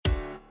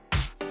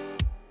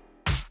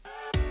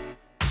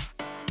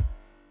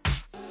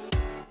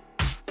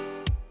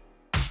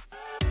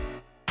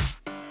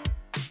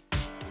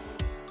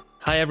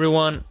Hi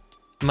everyone,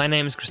 my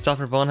name is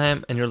Christopher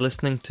Bonheim and you're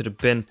listening to the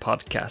BIN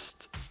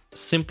podcast.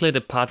 Simply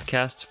the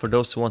podcast for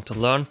those who want to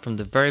learn from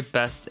the very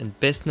best in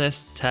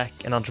business, tech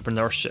and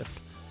entrepreneurship.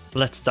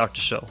 Let's start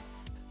the show.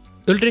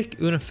 Ulrik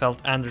Uhrenfeldt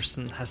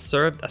Andersen has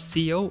served as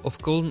CEO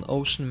of Golden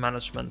Ocean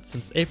Management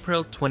since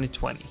April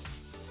 2020.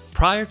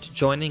 Prior to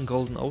joining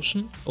Golden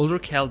Ocean,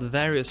 Ulrik held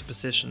various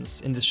positions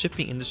in the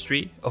shipping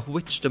industry, of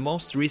which the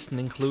most recent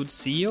includes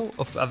CEO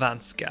of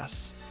Avance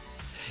Gas.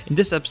 In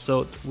this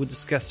episode, we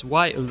discuss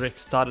why Ulrik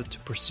started to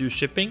pursue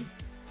shipping,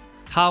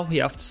 how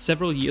he after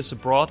several years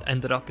abroad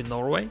ended up in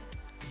Norway,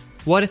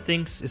 what he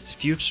thinks is the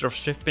future of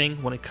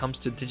shipping when it comes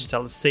to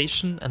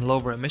digitalization and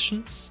lower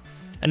emissions,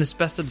 and his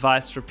best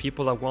advice for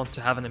people that want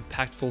to have an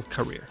impactful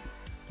career.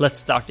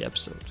 Let's start the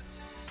episode.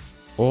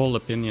 All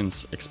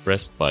opinions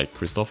expressed by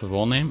Christopher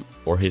Bonheim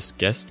or his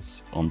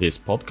guests on this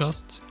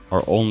podcast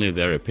are only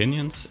their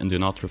opinions and do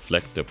not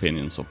reflect the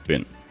opinions of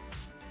BIN.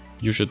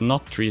 You should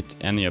not treat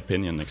any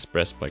opinion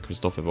expressed by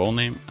Christopher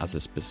Bonheim as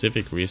a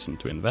specific reason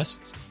to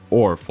invest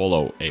or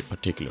follow a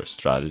particular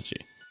strategy,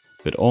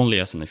 but only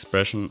as an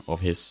expression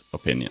of his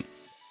opinion.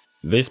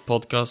 This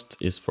podcast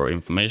is for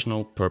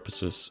informational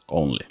purposes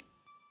only.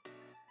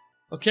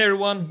 Okay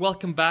everyone,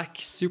 welcome back.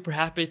 Super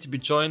happy to be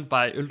joined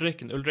by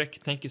Ulrik. And Ulrik,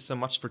 thank you so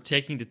much for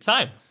taking the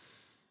time.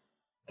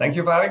 Thank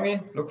you for having me.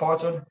 Look forward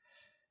to it.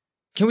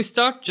 Can we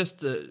start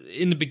just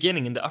in the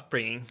beginning, in the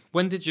upbringing?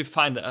 When did you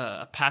find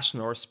a passion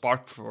or a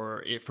spark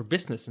for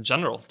business in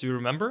general? Do you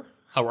remember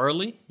how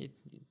early?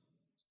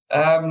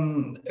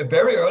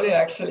 Very early,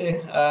 actually.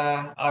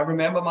 I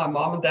remember my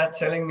mom and dad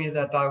telling me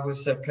that I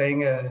was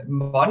playing a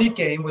money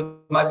game with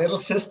my little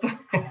sister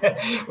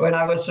when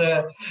I was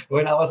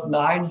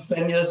 9,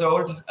 10 years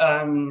old.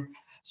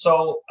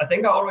 So I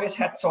think I always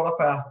had sort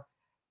of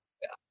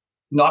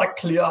not a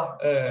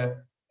clear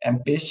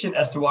ambition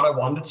as to what I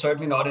wanted,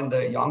 certainly not in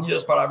the young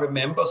years, but I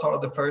remember sort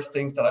of the first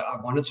things that I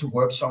wanted to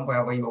work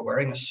somewhere where you were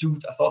wearing a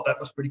suit. I thought that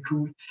was pretty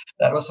cool.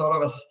 That was sort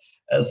of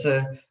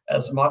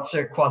as much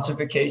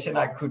quantification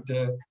I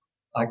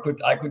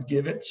could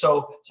give it.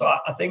 So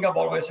I think I've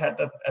always had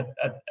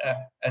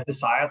a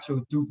desire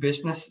to do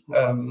business,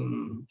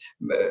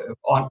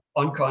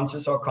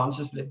 unconscious or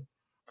consciously.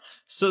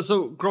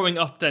 So growing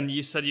up then,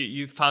 you said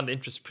you found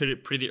interest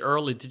pretty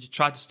early. Did you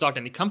try to start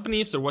any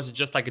companies, or was it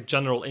just like a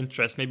general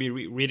interest, maybe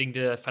reading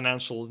the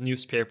financial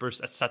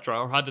newspapers, etc.?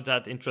 Or how did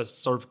that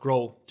interest sort of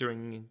grow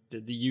during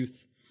the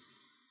youth?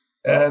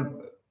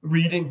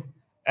 Reading.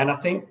 And I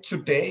think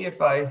today,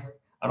 I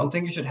don't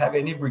think you should have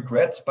any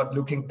regrets, but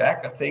looking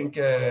back, I think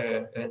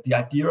the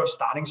idea of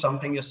starting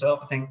something yourself,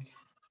 I think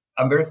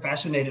I'm very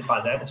fascinated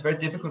by that. It's very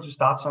difficult to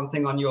start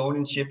something on your own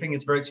in shipping.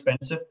 It's very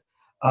expensive.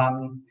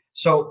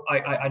 So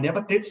I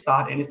never did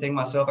start anything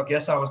myself. I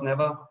guess I was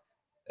never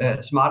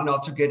smart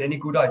enough to get any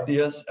good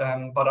ideas.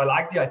 But I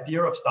like the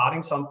idea of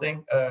starting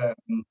something. I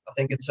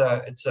think it's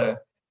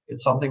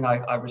something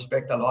I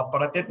respect a lot.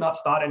 But I did not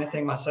start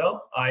anything myself.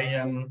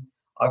 I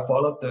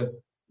followed the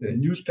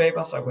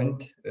newspapers. I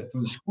went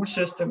through the school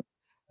system,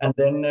 and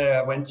then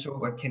I went to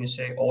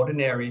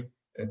ordinary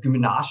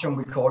gymnasium.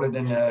 We call it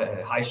in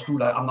high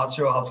school. I'm not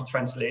sure how to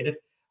translate it.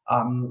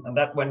 And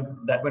that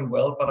went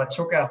well. But I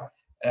took a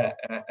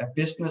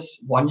business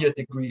 1-year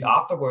degree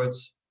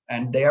afterwards,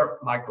 and there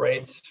my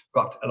grades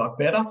got a lot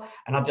better,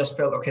 and I just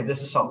felt, okay,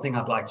 this is something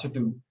I'd like to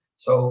do.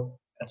 So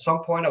at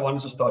some point I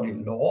wanted to study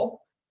law,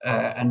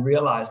 and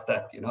realized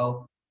that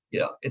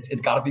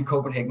it's got to be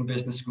Copenhagen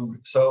Business School.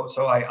 So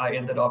I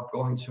ended up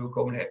going to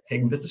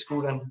Copenhagen Business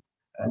School, and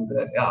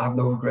I have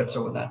no regrets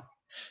over that.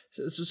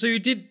 So you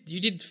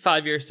did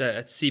 5 years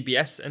at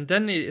CBS, and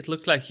then it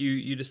looked like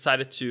you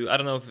decided to, I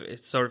don't know if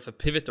it's sort of a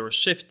pivot or a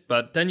shift,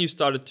 but then you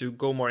started to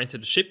go more into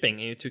the shipping,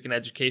 and you took an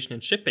education in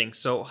shipping.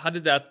 So how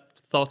did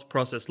that thought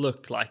process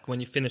look like when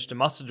you finished a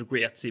master's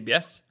degree at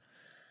CBS?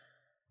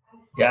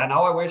 Yeah,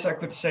 now I wish I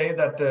could say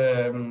that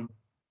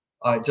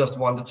I just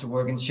wanted to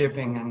work in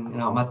shipping, and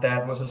my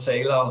dad was a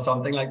sailor or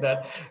something like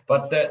that.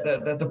 But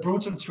the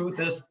brutal truth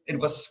is, it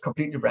was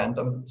completely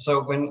random.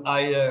 So when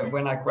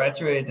I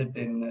graduated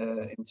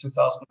in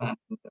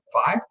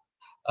 2005,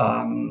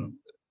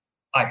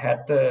 I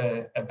had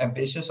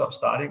ambitions of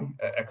starting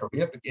a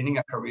career, beginning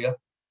a career,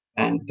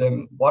 and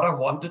what I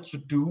wanted to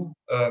do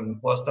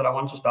was that I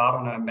wanted to start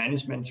on a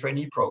management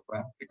trainee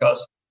program,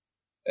 because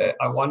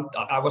I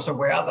was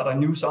aware that I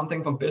knew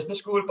something from business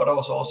school, but I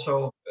was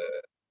also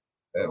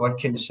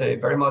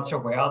very much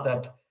aware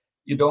that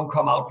you don't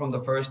come out from the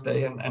first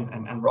day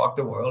and rock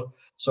the world.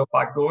 So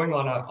by going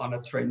on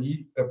a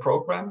trainee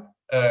program,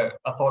 I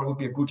thought it would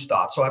be a good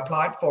start. So I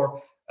applied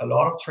for a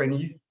lot of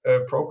trainee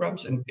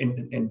programs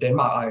in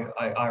Denmark.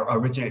 I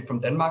originate from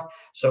Denmark.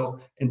 So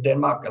in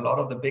Denmark, a lot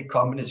of the big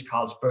companies,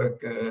 Carlsberg,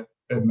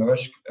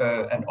 Maersk,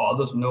 and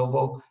others,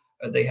 Novo,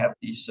 they have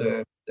these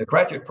the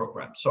graduate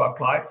programs. So I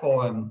applied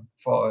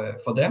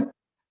for them,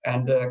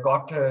 and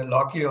got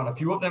lucky on a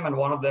few of them, and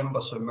one of them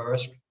was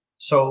Maersk.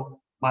 So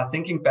my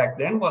thinking back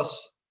then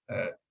was,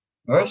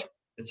 Maersk,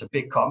 it's a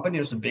big company,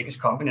 it's the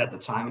biggest company at the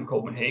time in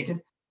Copenhagen.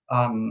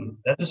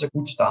 That is a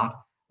good start.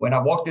 when I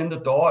walked in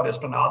the door at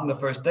Esplanade on the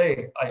first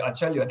day, I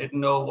tell you, I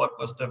didn't know what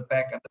was the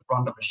back and the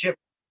front of a ship.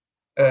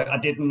 I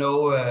didn't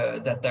know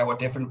that there were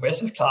different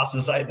vessels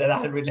classes. I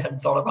really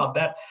hadn't thought about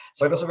that.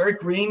 So it was a very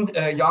green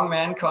young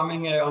man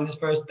coming on his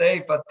first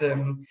day. But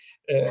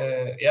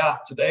yeah,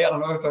 today I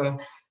don't know if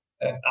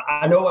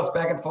I know what's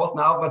back and forth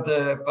now. But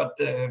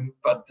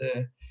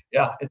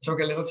yeah, it took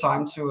a little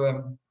time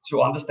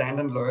to understand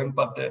and learn.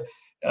 But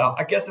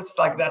I guess it's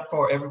like that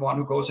for everyone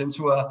who goes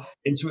into a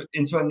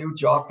new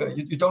job.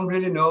 You don't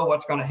really know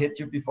what's going to hit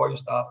you before you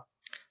start.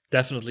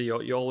 Definitely,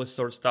 you always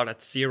sort of start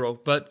at zero.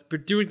 But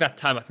during that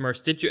time at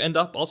Maersk, did you end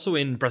up also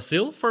in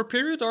Brazil for a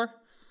period, or?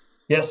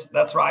 Yes,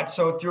 that's right.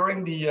 So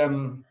during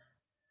the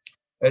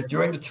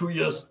 2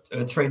 years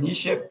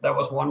traineeship, there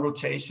was one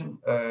rotation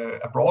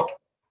abroad,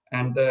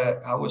 and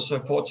I was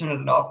fortunate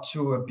enough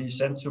to be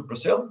sent to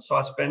Brazil. So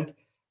I spent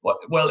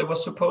it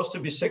was supposed to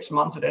be 6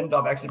 months. It ended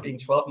up actually being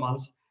 12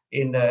 months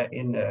in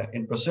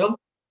Brazil.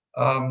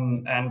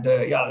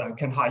 Yeah, I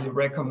can highly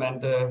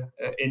recommend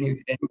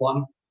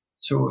anyone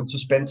to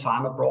spend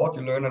time abroad.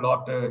 You learn a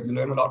lot. You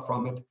learn a lot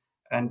from it,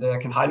 and I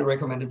can highly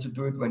recommend it to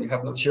do it when you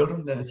have no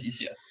children. Then it's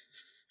easier.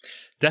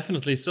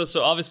 Definitely. So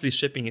obviously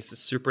shipping is a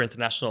super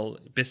international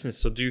business.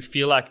 So do you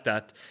feel like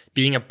that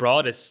being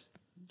abroad is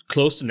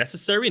close to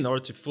necessary in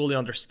order to fully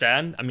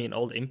understand,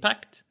 all the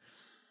impact?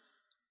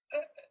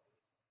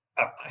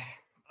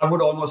 I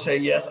would almost say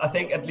yes. I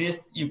think at least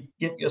you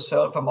give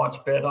yourself a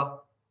much better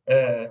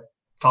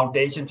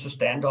foundation to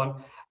stand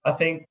on. I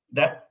think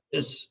that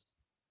is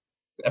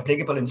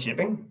applicable in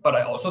shipping, but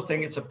I also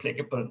think it's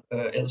applicable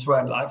elsewhere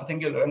in life. I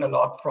think you learn a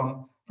lot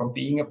from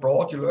being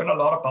abroad. You learn a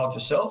lot about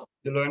yourself.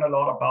 You learn a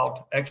lot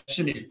about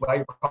actually where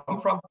you come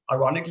from,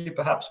 ironically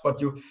perhaps, but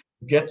you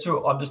get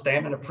to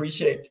understand and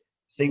appreciate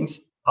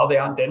things, how they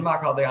are in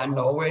Denmark, how they are in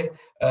Norway,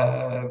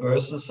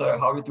 versus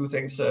how you do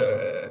things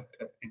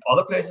in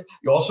other places.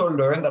 You also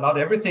learn that not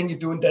everything you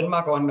do in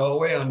Denmark or in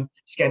Norway or in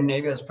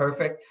Scandinavia is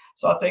perfect.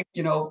 So I think,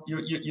 you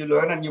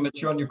learn and you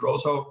mature and you grow.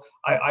 So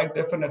I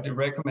definitely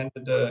recommend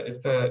it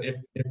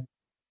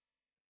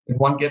if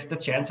one gets the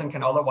chance and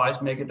can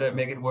otherwise make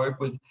it work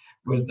with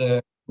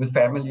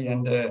family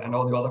and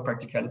all the other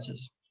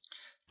practicalities.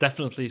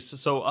 Definitely.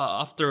 So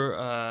after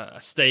a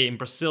stay in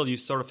Brazil, you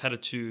sort of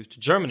headed to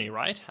Germany,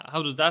 right?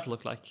 How did that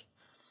look like?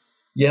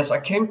 Yes, I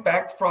came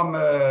back from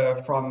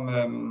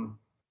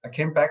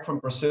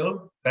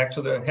Brazil, back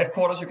to the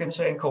headquarters, you can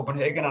say, in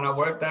Copenhagen, and I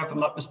worked there, if I'm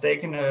not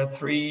mistaken,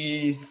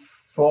 3-4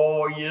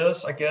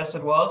 years, I guess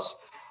it was,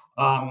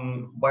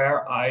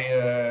 where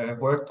I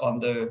worked on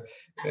the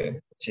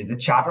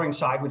chartering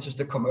side, which is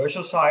the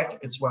commercial side.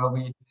 It's where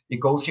we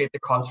negotiate the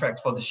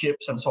contracts for the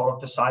ships and sort of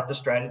decide the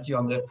strategy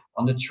on the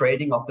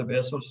trading of the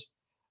vessels.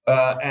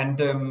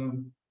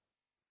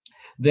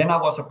 Then I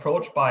was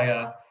approached by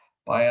a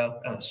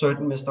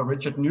certain Mr.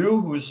 Richard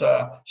New, who's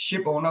a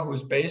ship owner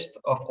who's based,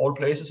 of all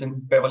places, in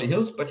Beverly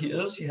Hills, but he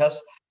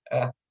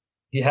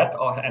had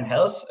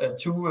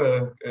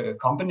two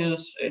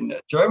companies in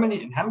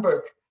Germany, in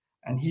Hamburg,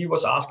 and he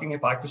was asking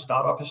if I could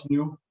start up his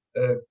new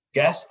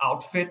gas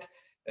outfit.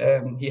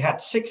 He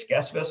had 6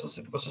 gas vessels.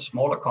 It was a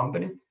smaller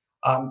company,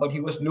 but he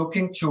was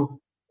looking to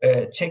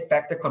take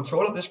back the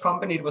control of this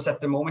company. It was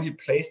at the moment he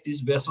placed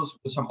these vessels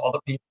with some other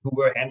people who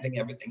were handling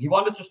everything. He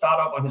wanted to start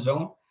up on his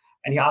own,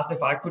 and he asked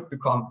if I could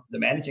become the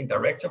managing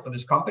director for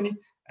this company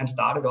and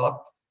start it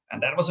up.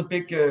 And that was a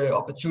big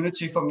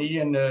opportunity for me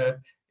in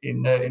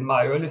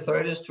my early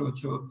 30s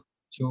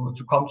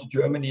to come to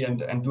Germany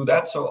and do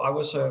that. So I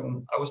was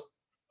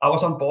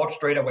on board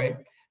straight away.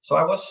 So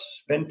I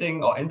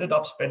ended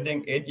up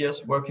spending 8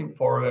 years working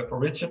for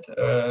Richard,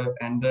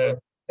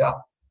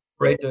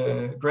 great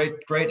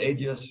 8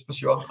 years for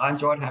sure. I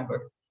enjoyed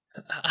Hamburg.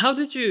 How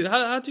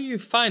do you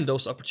find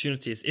those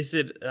opportunities? Is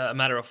it a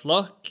matter of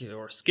luck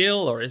or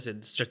skill, or is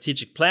it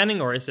strategic planning,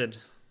 or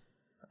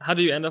how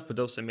do you end up with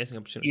those amazing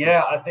opportunities?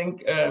 Yeah, I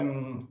think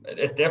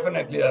it's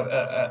definitely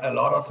a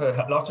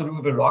lot to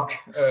do with luck.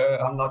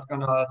 I'm not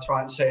gonna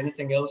try and say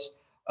anything else.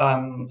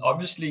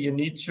 Obviously, you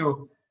need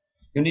to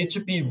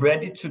be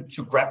ready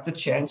to grab the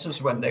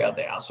chances when they are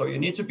there. So you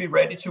need to be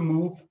ready to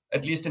move,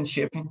 at least in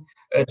shipping,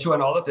 to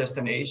another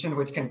destination,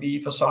 which can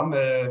be for some,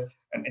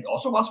 and it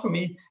also was for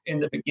me in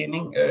the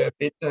beginning, a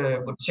bit,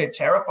 would say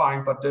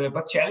terrifying, but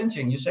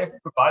challenging. You say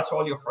goodbye to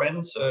all your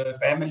friends,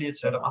 family,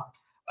 etc.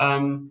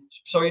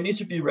 So you need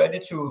to be ready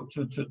to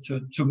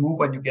move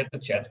when you get the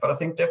chance. But I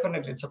think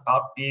definitely it's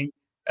about being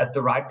at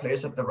the right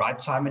place at the right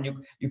time, and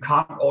you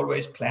can't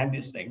always plan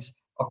these things.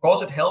 Of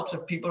course, it helps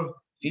if people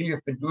feel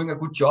you've been doing a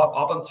good job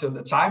up until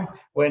the time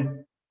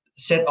when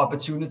said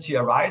opportunity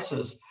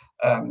arises.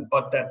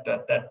 But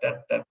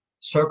that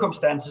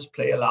circumstances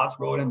play a large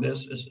role in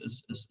this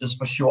is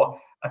for sure.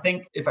 I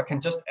think if I can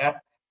just add,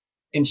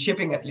 in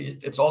shipping at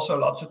least, it's also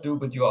a lot to do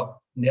with your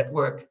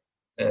network.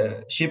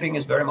 Shipping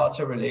is very much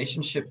a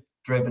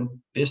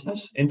relationship-driven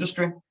business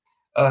industry,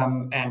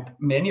 and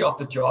many of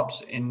the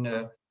jobs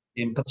in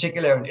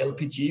particular in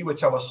LPG,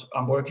 which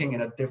I'm working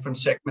in a different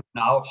segment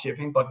now of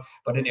shipping, but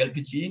in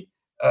LPG,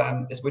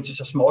 which is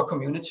a small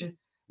community,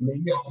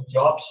 many of the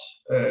jobs,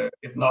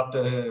 if not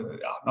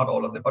not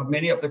all of them, but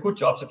many of the good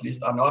jobs at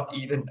least, are not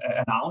even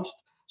announced.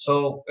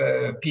 So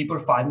people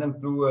find them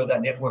through their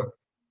network.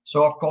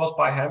 So of course,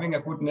 by having a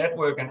good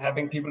network and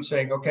having people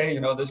saying, okay,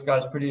 this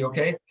guy's pretty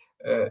okay,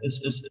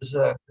 is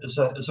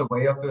a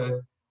way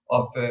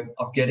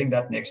of getting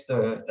that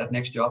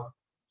next job.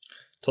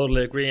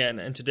 Totally agree.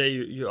 And today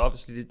you're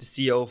obviously the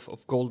CEO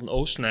of Golden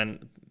Ocean,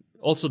 and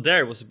also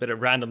there was a bit of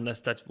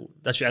randomness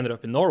that you ended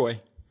up in Norway.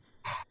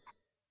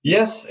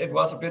 Yes, it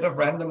was a bit of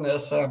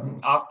randomness.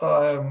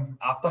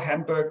 After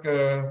Hamburg,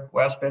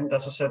 where I spent,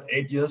 as I said,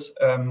 8 years,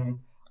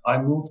 I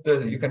moved,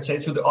 you can say,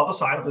 to the other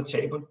side of the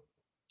table.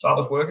 So I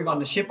was working on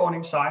the ship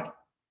owning side,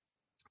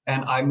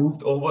 and I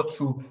moved over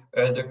to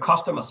the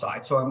customer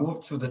side. So I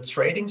moved to the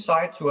trading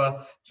side, to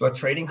a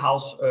trading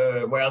house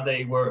where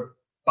they were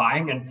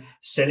buying and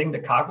selling the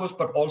cargoes,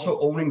 but also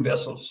owning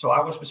vessels. So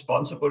I was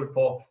responsible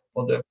for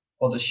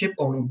the ship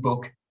owning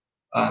book,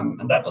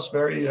 and that was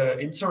very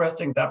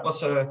interesting. That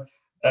was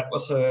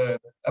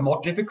a more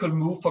difficult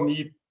move for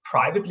me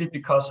privately,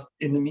 because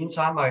in the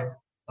meantime I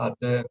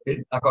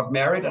got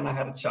married and I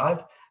had a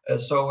child.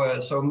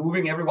 So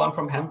moving everyone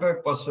from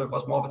Hamburg was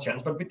more of a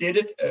challenge, but we did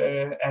it,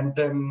 and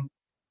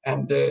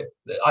the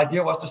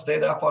idea was to stay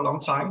there for a long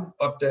time.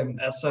 But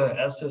as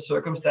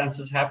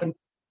circumstances happened,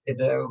 it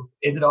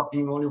ended up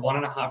being only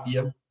 1.5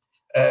 years.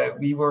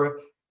 We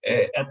were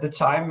at the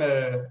time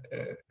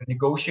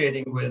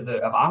negotiating with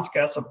Avance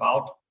Gas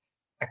about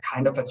a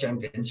kind of a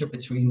joint venture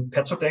between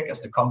Petrodec,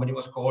 as the company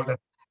was called,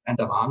 and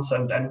Avance,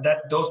 and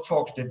that those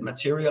talks didn't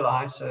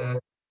materialize,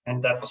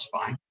 and that was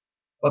fine.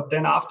 But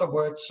then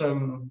afterwards,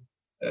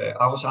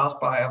 I was asked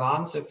by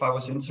Avance if I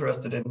was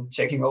interested in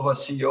taking over as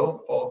CEO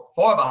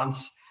for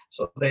Avance.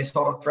 So they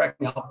sort of dragged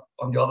me up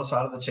on the other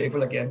side of the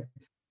table again.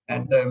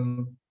 And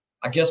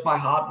I guess my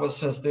heart was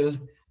still,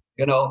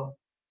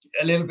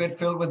 a little bit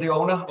filled with the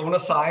owner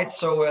side.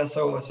 So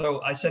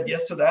I said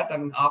yes to that.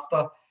 And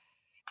after,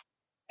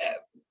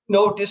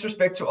 no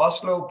disrespect to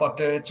Oslo, but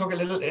it took a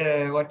little,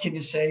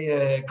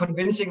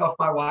 convincing of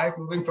my wife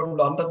moving from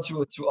London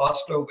to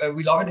Oslo.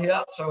 We love it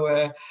here,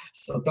 so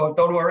don't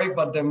worry.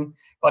 But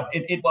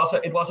it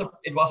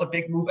was a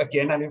big move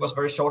again, and it was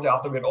very shortly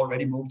after we had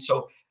already moved.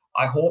 So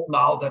I hope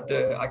now that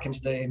I can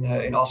stay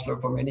in Oslo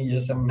for many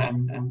years and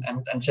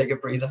take a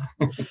breather.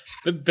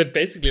 but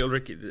basically,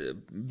 Ulrik,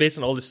 based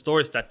on all the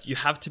stories, that you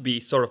have to be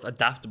sort of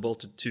adaptable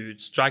to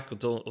strike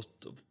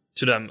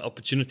to them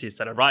opportunities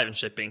that arrive in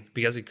shipping,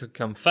 because it could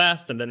come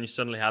fast, and then you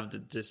suddenly have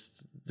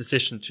this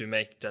decision to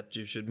make that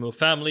you should move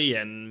family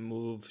and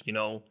move,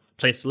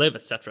 place to live,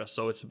 etc.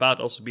 So it's about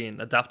also being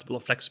adaptable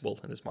and flexible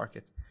in this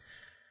market.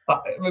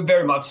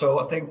 Very much so.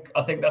 I think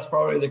that's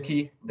probably the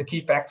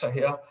key factor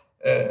here.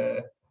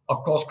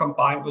 Of course,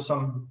 combined with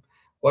some,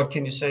 with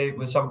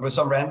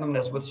some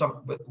randomness,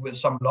 with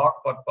some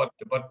luck,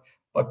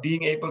 but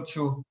being able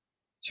to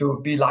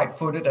be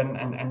light-footed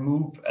and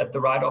move at the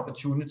right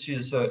opportunity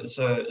is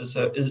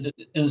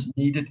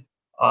needed.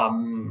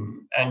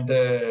 And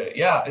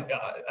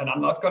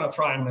I'm not going to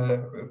try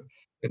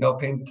and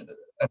paint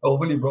an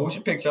overly rosy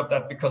picture of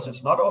that, because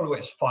it's not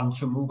always fun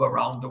to move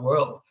around the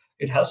world.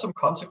 It has some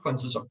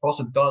consequences, of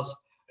course it does.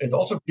 It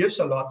also gives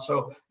a lot.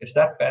 So it's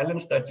that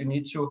balance that you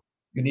need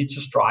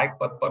to strike.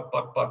 But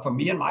for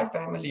me and my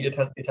family,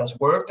 it has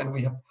worked, and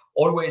we have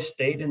always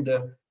stayed in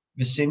the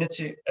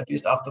vicinity, at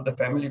least after the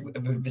family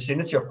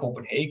vicinity of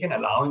Copenhagen,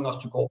 allowing us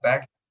to go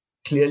back.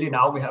 Clearly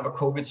now we have a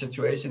COVID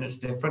situation, it's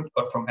different,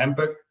 but from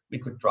Hamburg we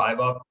could drive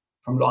up.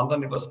 From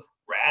London it was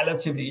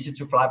relatively easy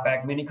to fly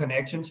back, many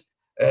connections.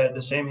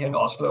 The same here in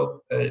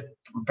Oslo,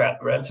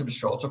 relatively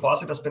short. So for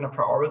us it has been a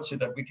priority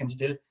that we can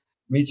still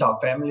reach our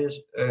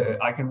families,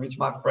 I can reach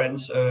my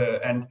friends,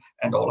 and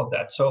all of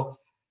that. So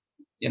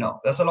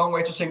there's a long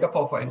way to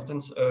Singapore, for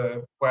instance,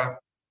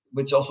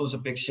 which also is a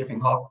big shipping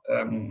hub.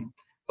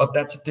 But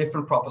that's a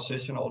different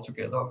proposition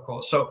altogether, of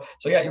course. So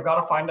yeah, you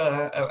got to find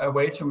a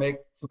way to make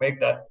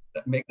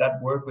that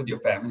work with your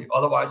family.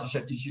 Otherwise,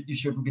 you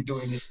shouldn't be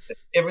doing it.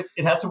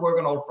 It has to work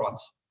on all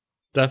fronts.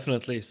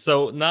 Definitely.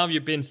 So now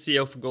you've been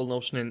CEO for Golden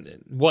Ocean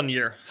in 1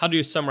 year. How do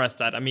you summarize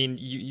that? I mean,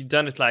 you've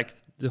done it like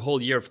the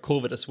whole year of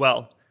COVID as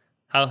well.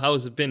 How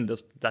has it been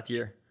that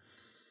year?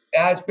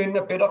 Yeah, it's been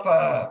a bit of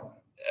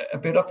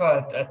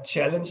a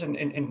challenge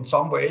in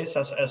some ways,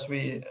 as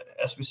we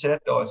said,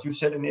 or as you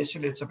said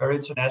initially, it's a very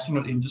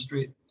international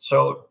industry.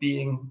 So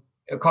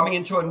coming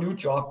into a new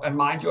job, and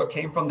mind you, I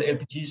came from the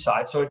LPG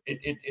side, so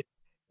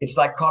it's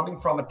like coming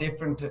from a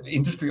different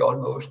industry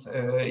almost.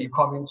 You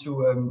come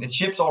into it's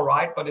ships, all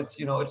right, but it's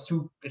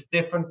it's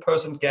different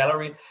person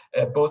gallery,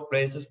 both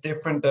places,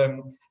 different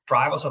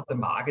drivers of the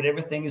market.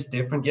 Everything is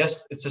different.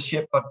 Yes, it's a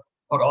ship, but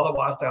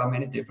otherwise there are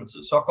many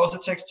differences. So of course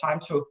it takes time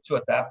to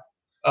adapt.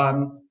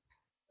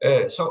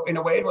 So in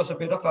a way, it was a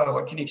bit of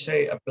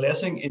a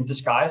blessing in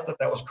disguise that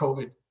there was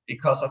COVID,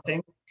 because I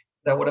think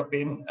there would have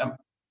been a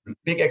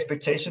big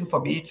expectation for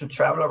me to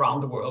travel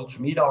around the world,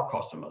 to meet our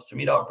customers, to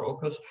meet our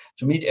brokers,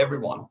 to meet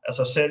everyone. As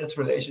I said, it's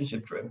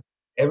relationship driven.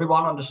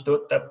 Everyone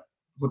understood that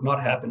would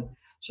not happen.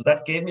 So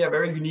that gave me a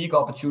very unique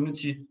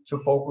opportunity to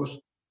focus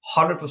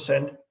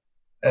 100%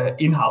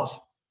 in-house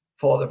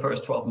for the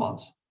first 12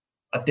 months.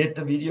 I did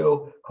the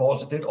video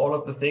calls, I did all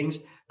of the things,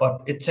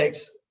 but it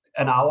takes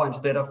an hour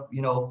instead of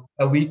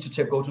a week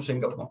to go to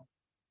Singapore.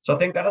 So I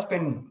think that has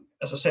been,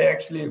 as I say,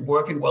 actually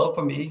working well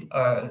for me.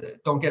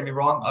 Don't get me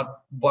wrong, I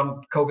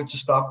want COVID to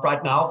stop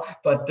right now,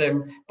 but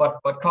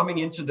coming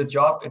into the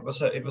job, it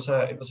was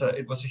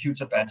a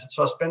huge advantage.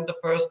 So I spent the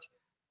first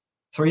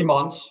 3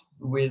 months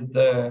with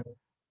a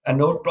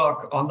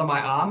notebook under my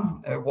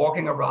arm,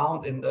 walking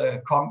around in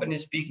the company,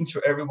 speaking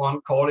to everyone,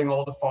 calling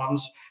all the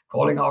funds,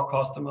 calling our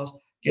customers,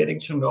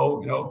 getting to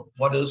know,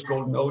 what is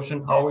Golden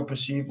Ocean, how we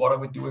perceive, what are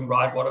we doing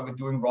right, what are we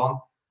doing wrong.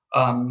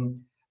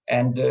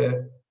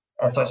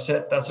 As I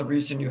said, that's a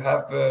reason you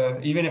have,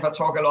 even if I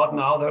talk a lot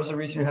now, there's a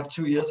reason you have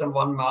 2 ears and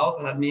 1 mouth.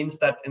 And that means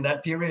that in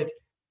that period,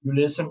 you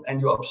listen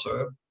and you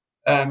observe.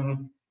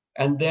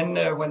 And then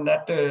when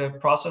that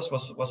process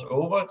was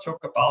over, it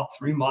took about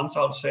 3 months,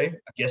 I would say.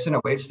 I guess in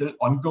a way it's still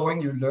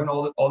ongoing. You learn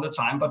all the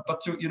time,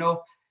 but to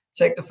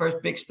take the first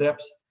big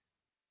steps,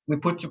 we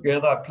put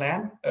together a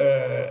plan,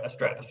 a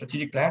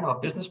strategic plan or a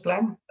business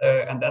plan,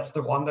 and that's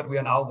the one that we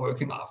are now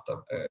working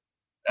after.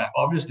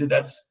 Obviously,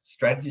 that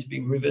strategy is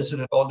being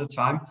revisited all the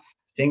time.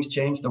 Things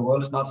change. The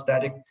world is not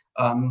static,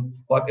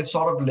 but it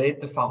sort of laid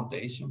the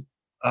foundation.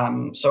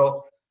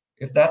 So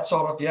if that's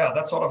sort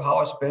of how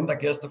I spent, I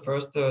guess, the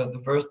first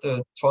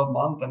 12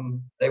 months,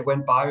 and they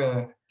went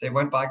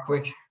by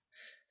quick.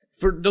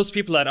 For those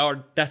people that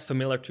are that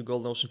familiar to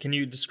Golden Ocean, can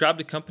you describe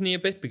the company a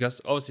bit?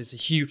 Because obviously it's a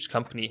huge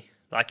company,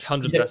 like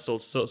 100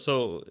 vessels.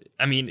 So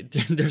I mean,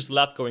 there's a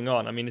lot going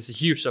on. I mean, it's a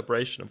huge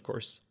operation, of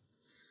course.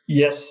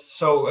 Yes.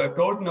 So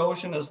Golden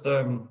Ocean is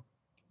the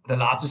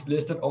largest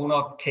listed owner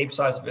of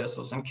Capesize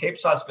vessels, and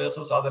Capesize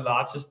vessels are the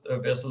largest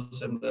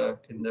vessels in the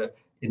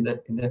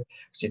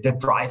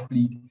dry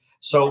fleet.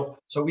 So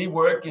we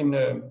work in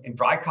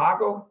dry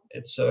cargo.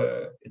 It's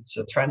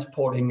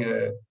transporting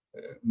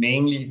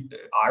mainly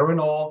iron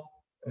ore,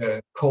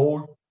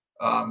 coal,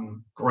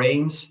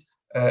 grains,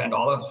 and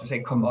other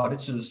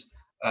commodities.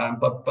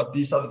 But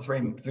these are the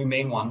three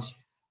main ones.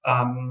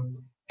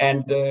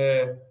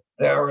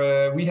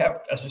 There we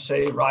have, as you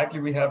say rightly,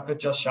 we have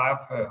just shy of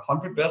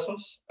 100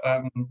 vessels.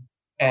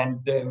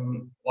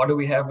 What do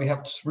we have? We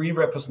have 3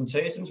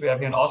 representations. We have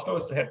here in Oslo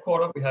as the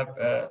headquarters. We have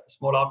a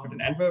small outfit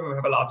in Antwerp. We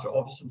have a larger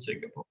office in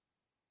Singapore.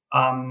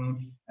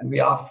 And we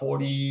are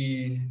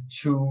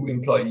 42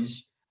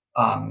 employees.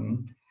 So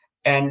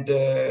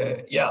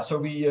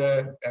we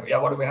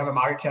what do we have? A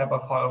market cap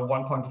of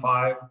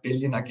 1.5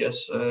 billion, I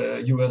guess,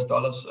 US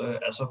dollars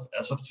as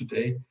of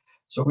today.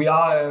 So we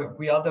are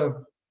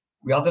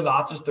the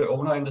largest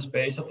owner in the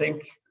space. I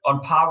think on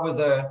par with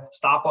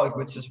Starboard,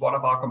 which is one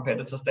of our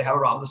competitors. They have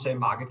around the same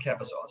market cap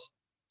as us.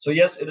 So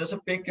yes, it is a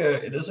big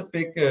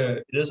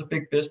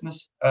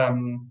business.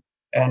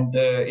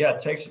 It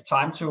takes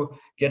time to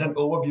get an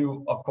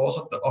overview, of course,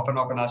 of an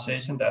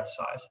organization that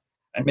size.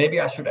 And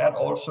maybe I should add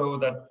also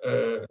that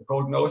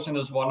Golden Ocean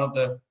is one of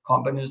the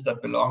companies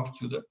that belongs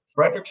to the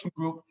Fredriksen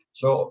Group.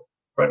 So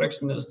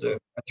Fredriksen is the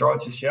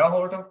majority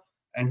shareholder,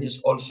 and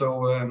he's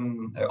also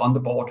on the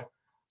board.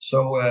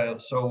 So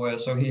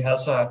he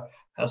has a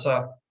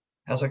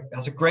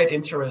great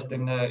interest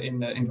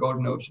in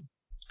Golden Ocean.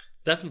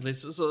 Definitely.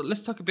 So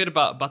let's talk a bit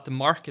about the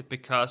market,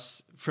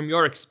 because from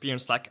your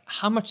experience, like,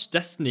 how much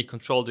destiny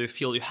control do you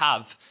feel you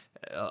have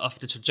of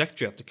the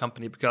trajectory of the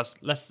company? Because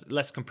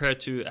let's compare it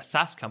to a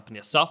SaaS company,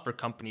 a software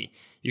company.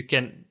 You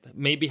can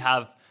maybe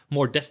have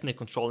more destiny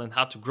control in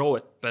how to grow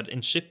it. But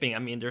in shipping, I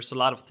mean, there's a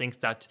lot of things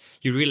that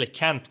you really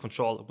can't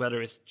control,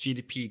 whether it's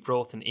GDP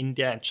growth in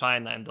India and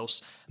China and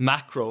those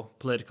macro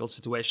political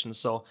situations.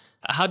 So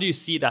how do you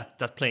see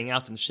that playing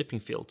out in the shipping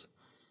field?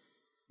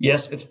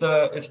 Yes, it's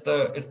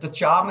the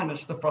charm and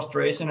it's the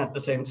frustration at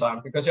the same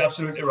time, because you're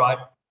absolutely right.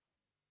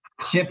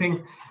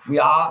 Shipping, we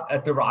are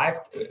derived.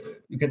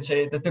 You can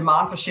say the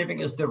demand for shipping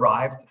is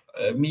derived,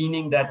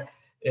 meaning that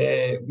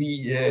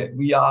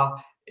we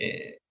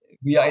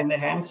are in the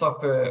hands of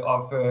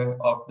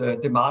the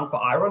demand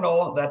for iron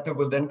ore that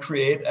will then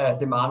create a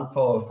demand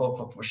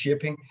for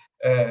shipping,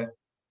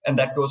 and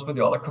that goes for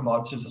the other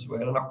commodities as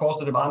well. And of course,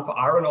 the demand for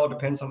iron ore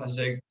depends on, as I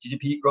say,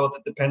 GDP growth.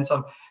 It depends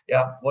on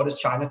what is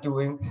China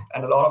doing,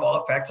 and a lot of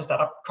other factors that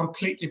are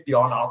completely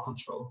beyond our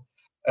control.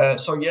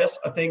 So yes,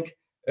 I think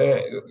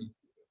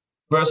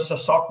versus a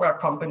software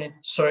company,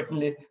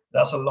 certainly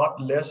there's a lot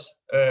less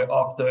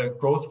of the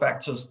growth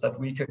factors that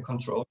we can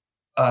control.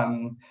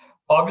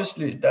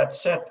 Obviously, that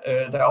said,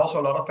 there are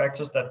also a lot of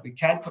factors that we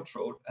can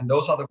control, and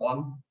those are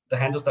the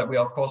handles that we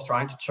are, of course,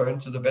 trying to turn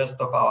to the best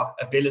of our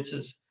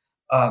abilities.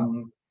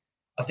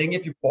 I think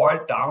if you boil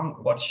down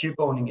what ship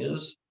owning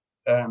is,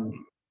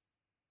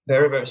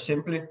 very, very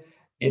simply,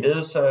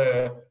 it's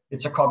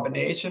a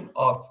combination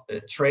of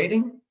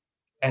trading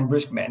and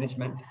risk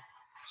management.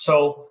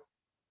 So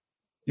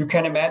you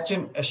can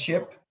imagine a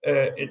ship.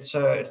 It's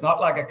not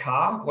like a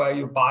car where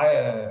you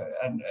buy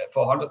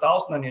for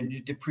 100,000 and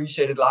you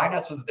depreciate it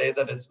liner to the day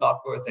that it's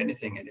not worth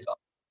anything any longer.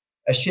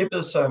 A ship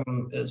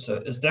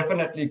is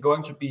definitely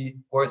going to be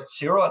worth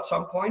zero at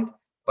some point,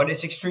 but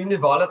it's extremely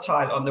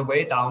volatile on the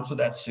way down to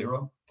that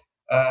zero.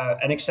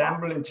 An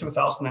example, in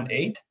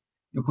 2008,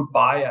 you could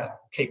buy a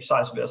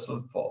Capesize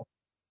vessel for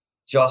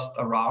just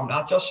shy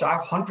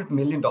of $100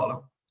 million.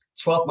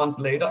 12 months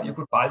later, you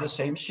could buy the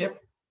same ship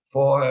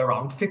for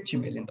around $50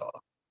 million.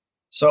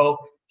 So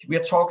we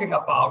are talking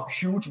about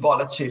huge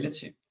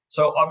volatility.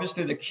 So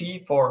obviously the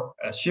key for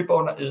a ship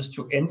owner is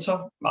to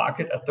enter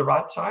market at the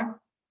right time,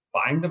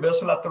 buying the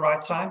vessel at the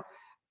right time,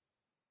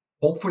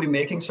 hopefully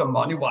making some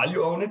money while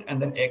you own it,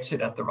 and then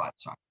exit at the right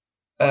time.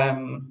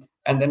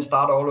 And then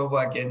start all over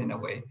again in a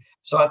way.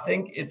 So I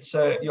think it's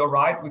you're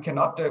right. We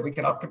cannot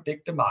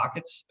predict the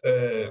markets.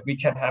 We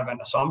can have an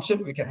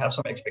assumption, we can have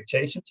some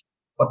expectations,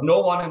 but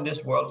no one in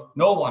this world,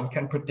 no one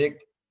can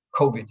predict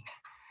COVID.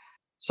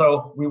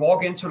 So we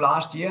walk into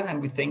last year and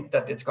we think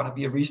that it's going to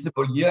be a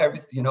reasonable year.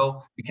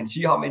 We can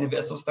see how many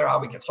vessels there are.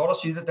 We can sort of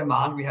see the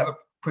demand. We have a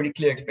pretty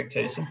clear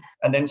expectation,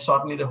 and then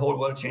suddenly the whole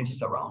world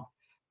changes around.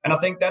 And I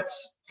think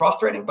that's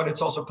frustrating, but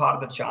it's also part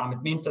of the charm.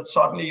 It means that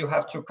suddenly you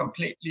have to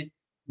completely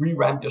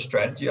revamp your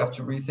strategy. You have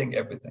to rethink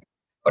everything.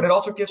 But it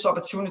also gives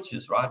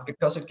opportunities, right?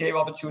 Because it gave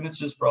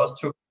opportunities for us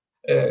to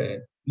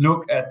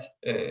look at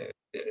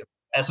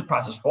asset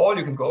prices fall.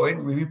 You can go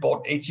in. We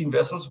bought 18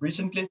 vessels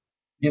recently.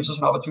 Gives us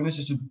an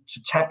opportunity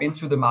to tap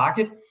into the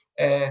market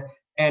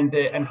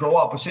and grow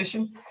our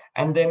position,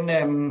 and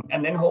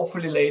then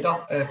hopefully later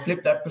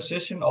flip that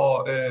position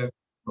or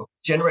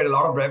generate a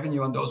lot of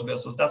revenue on those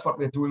vessels. That's what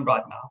we're doing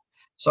right now.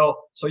 So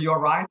you're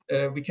right.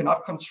 We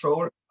cannot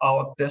control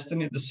our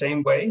destiny the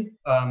same way,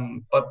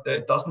 but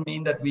it doesn't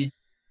mean that we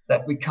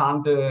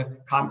can't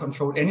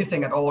control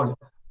anything at all.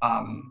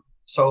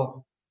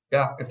 So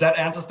yeah, if that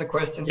answers the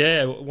question.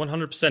 Yeah,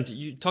 100%.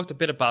 You talked a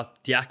bit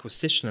about the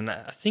acquisition, and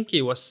I think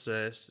it was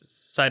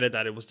cited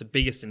that it was the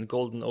biggest in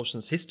Golden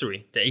Ocean's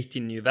history, the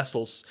 18 new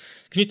vessels.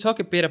 Can you talk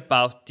a bit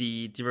about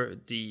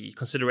the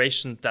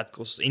consideration that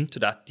goes into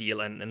that deal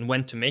and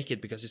when to make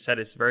it? Because you said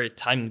it's very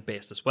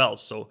timing-based as well.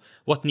 So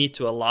what need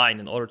to align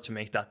in order to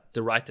make that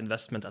the right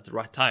investment at the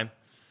right time?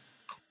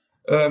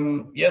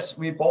 Yes,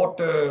 we bought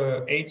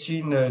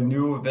 18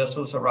 new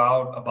vessels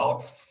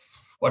about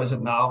what is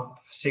it now?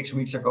 6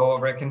 weeks ago, I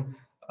reckon,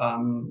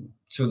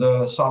 to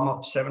the sum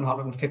of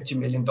 $750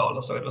 million.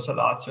 So it was a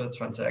large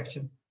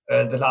transaction,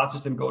 the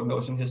largest in Golden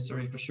Ocean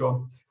history for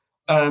sure.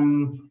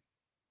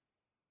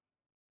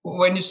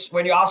 When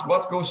you ask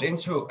what goes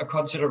into a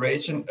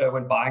consideration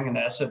when buying an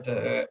asset,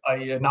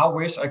 I now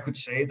wish I could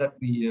say that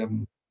we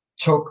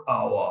took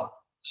our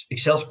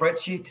Excel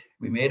spreadsheet,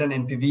 we made an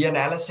NPV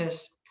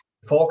analysis,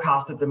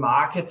 forecasted the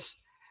markets,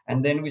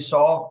 and then we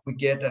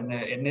get a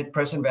net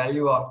present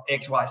value of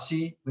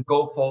XYZ. We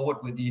go forward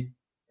with the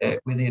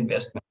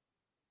investment,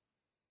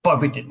 but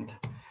we didn't.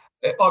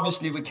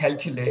 Obviously, we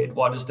calculate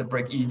what is the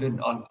break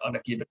even on a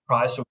given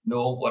price, so we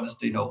know what is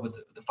with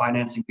the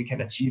financing we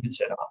can achieve,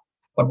 etc.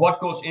 But what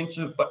goes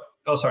into?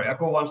 I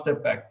go one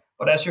step back.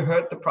 But as you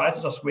heard, the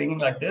prices are swinging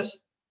like this.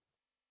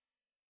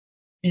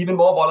 Even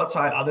more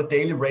volatile are the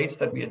daily rates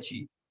that we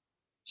achieve,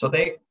 so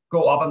they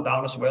go up and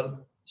down as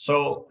well.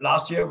 So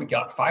last year we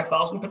got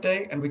 5,000 per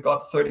day and we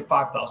got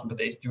 35,000 per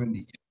day during the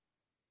year.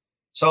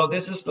 So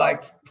this is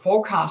like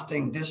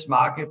forecasting this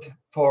market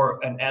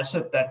for an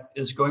asset that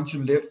is going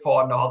to live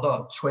for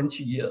another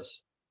 20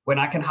 years, when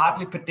I can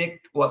hardly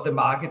predict what the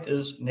market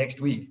is next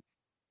week.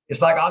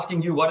 It's like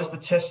asking you, what is the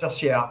Tesla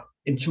share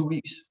in 2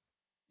 weeks?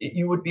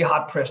 You would be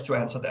hard pressed to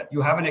answer that.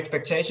 You have an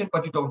expectation,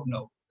 but you don't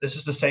know. This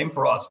is the same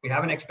for us. We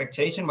have an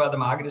expectation where the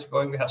market is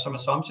going. We have some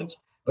assumptions,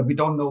 but we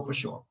don't know for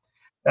sure.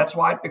 That's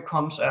why it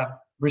becomes a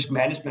risk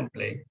management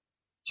play.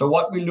 So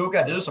what we look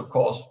at is, of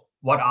course,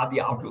 what are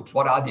the outlooks?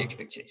 What are the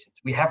expectations?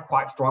 We have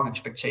quite strong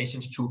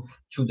expectations to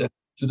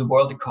the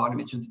world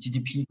economy, to the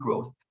GDP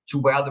growth, to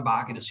where the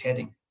market is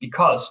heading,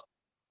 because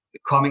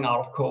coming out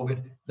of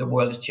COVID, the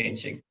world is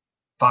changing.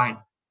 Fine.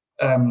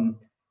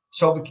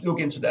 So we look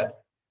into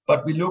that,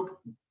 but we look,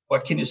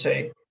 what can you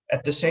say,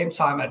 at the same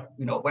time at,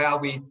 where are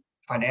we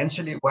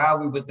financially? Where are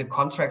we with the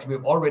contracts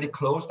we've already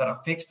closed that are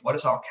fixed? What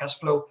is our cash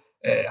flow?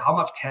 How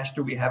much cash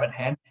do we have at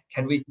hand?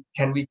 Can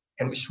we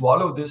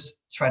swallow this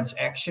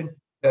transaction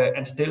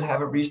and still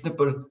have a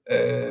reasonable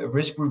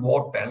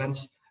risk-reward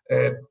balance?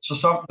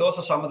 So those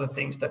are some of the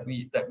things that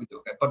we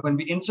look at. But when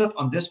we entered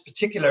on this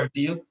particular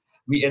deal,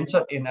 we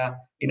entered in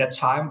a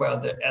time where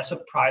the asset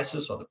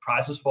prices or the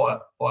prices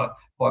for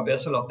a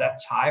vessel of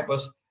that type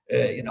was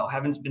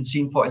haven't been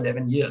seen for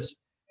 11 years,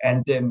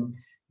 and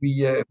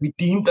we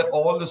deemed that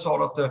all the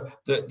sort of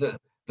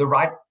the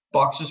right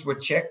boxes were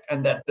checked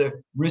and that the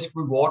risk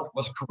reward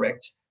was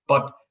correct.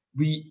 But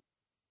we,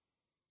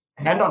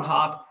 hand on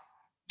heart,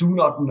 do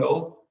not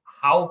know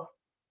how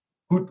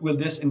good will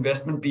this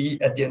investment be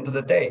at the end of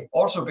the day.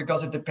 Also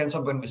because it depends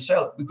on when we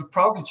sell. We could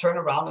probably turn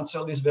around and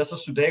sell these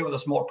vessels today with a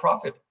small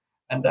profit,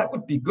 and that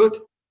would be good,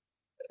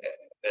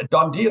 a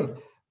done deal.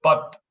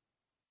 But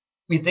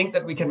we think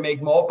that we can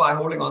make more by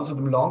holding on to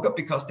them longer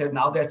because they're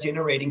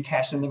generating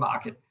cash in the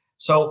market.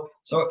 So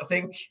I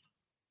think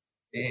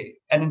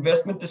an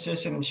investment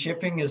decision in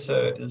shipping is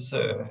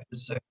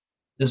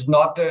It's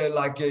not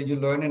like you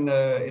learn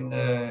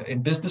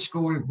in business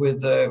school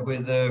with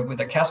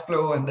a cash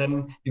flow, and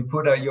then you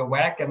put your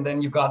WACC, and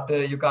then you got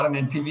an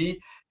NPV.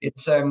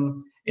 It's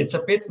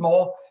a bit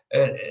more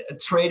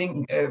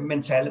trading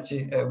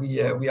mentality we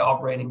are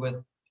operating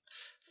with.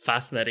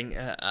 Fascinating.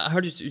 I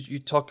heard you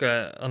talk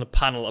on a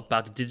panel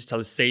about the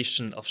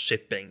digitalization of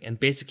shipping, and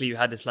basically you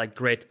had this like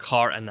great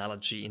car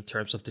analogy in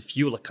terms of the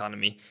fuel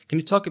economy. Can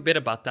you talk a bit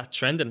about that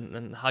trend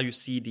and how you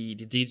see the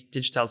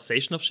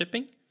digitalization of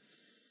shipping?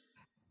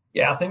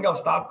 Yeah, I think I'll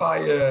start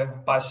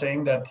by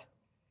saying that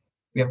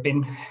we have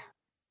been a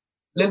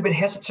little bit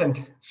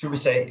hesitant, should we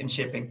say, in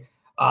shipping.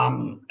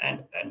 And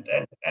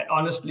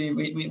honestly,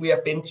 we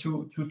have been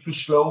too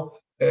slow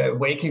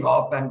waking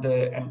up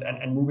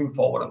and moving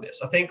forward on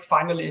this. I think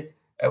finally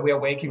we are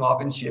waking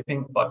up in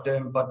shipping, but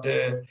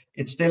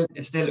it's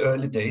still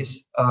early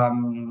days.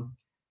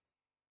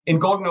 In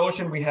Golden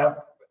Ocean, we have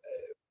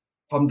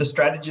from the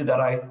strategy that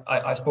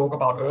I spoke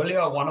about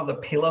earlier, one of the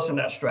pillars in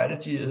that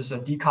strategy is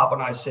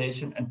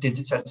decarbonization and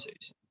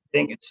digitalization. I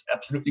think it's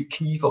absolutely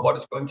key for what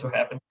is going to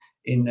happen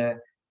in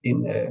the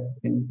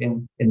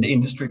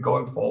industry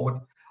going forward.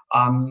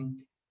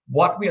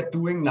 What we are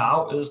doing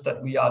now is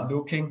that we are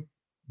looking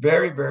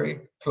very,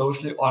 very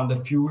closely on the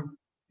fuel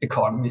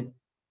economy.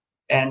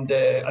 And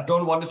I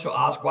don't want to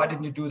ask, why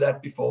didn't you do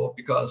that before?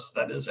 Because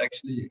that is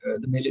actually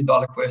the $1 million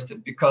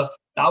question. Because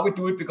now we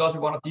do it because we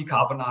want to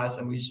decarbonize,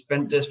 and we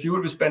spend less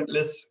fuel,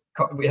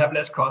 we have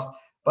less cost.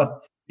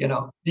 But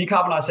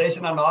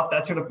decarbonization or not,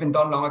 that should have been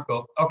done long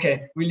ago.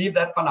 Okay, we leave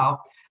that for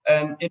now.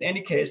 In any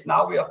case,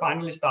 now we are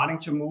finally starting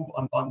to move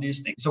on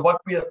these things. So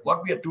what we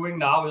are doing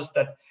now is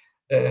that,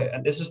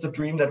 and this is the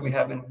dream that we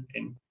have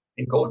in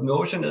Golden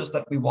Ocean, is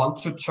that we want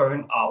to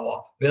turn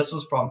our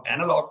vessels from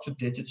analog to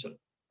digital.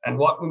 And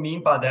what we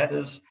mean by that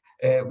is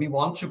we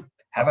want to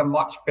have a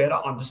much better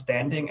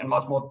understanding and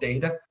much more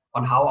data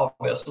on how our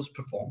vessels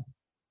perform.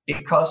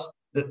 Because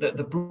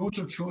the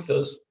brutal truth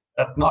is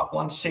that not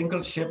one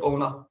single ship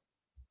owner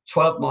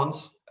 12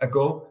 months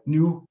ago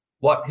knew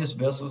what his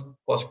vessel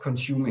was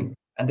consuming.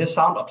 And this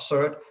sounds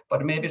absurd,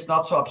 but maybe it's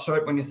not so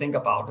absurd when you think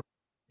about it.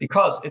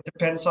 Because it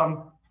depends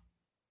on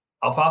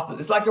how fast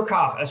it's like your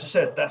car, as you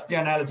said, that's the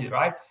analogy,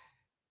 right?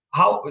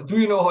 How do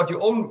you know what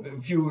your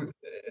own fuel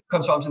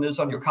consumption is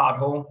on your car at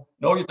home?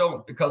 No, you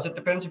don't, because it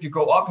depends if you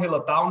go uphill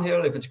or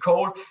downhill, if it's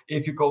cold,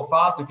 if you go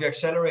fast, if you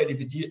accelerate,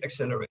 if you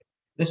de-accelerate.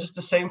 This is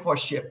the same for a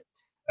ship.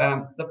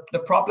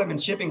 The problem in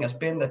shipping has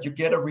been that you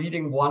get a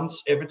reading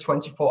once every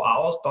 24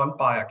 hours done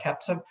by a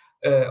captain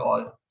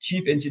or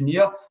chief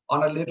engineer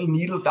on a little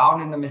needle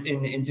down in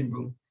the engine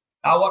room.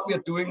 Now what we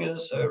are doing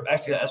is,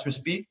 actually as we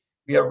speak,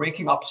 we are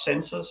rigging up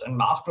sensors and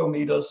mass flow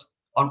meters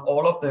on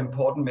all of the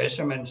important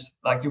measurements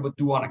like you would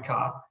do on a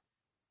car.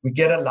 We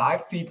get a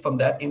live feed from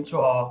that into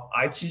our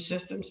IT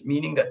systems,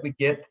 meaning that we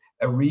get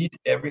a read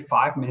every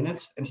 5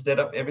 minutes instead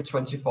of every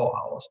 24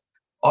 hours.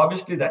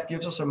 Obviously, that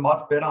gives us a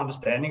much better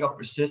understanding of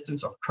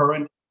resistance, of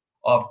current,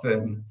 of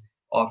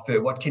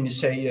what can you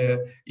say,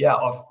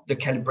 of the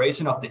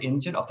calibration of the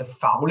engine, of the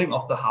fouling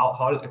of the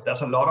hull. If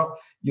there's a lot of,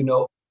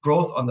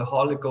 growth on the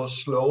hull, it goes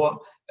slower.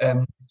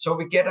 So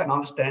we get an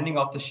understanding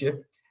of the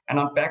ship. And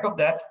on back of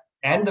that,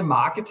 and the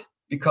market,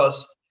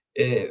 because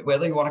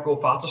whether you want to go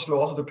fast or slow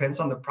also depends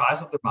on the price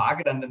of the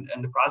market and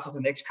the price of the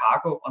next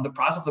cargo, on the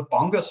price of the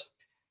bunkers.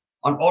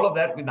 On all of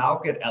that, we now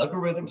get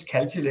algorithms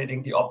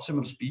calculating the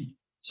optimal speed.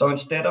 So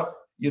instead of,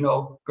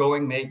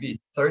 going maybe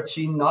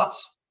 13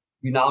 knots,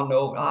 we now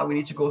know we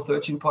need to go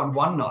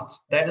 13.1 knots.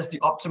 That is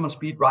the optimal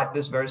speed right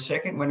this very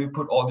second when we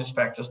put all these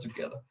factors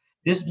together.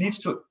 This leads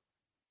to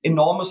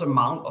enormous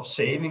amount of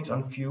savings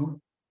on fuel.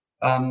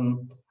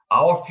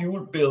 Our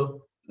fuel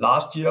bill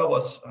last year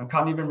was, I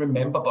can't even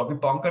remember, but we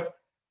bunkered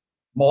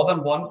more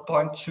than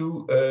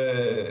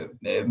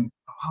 1.2.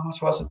 How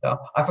much was it now?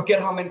 I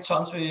forget how many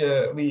tons we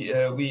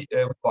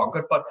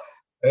bunkered, but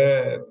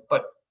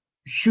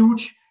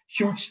huge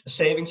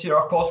savings here.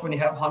 Of course, when you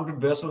have 100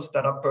 vessels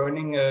that are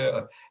burning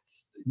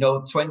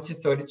 20,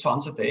 30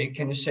 tons a day,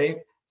 can you save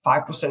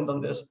 5%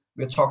 on this?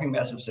 We're talking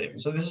massive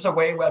savings. So this is a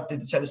way where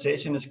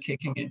digitalization is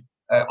kicking in.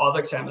 Other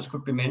examples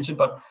could be mentioned,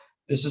 but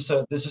this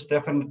is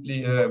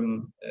definitely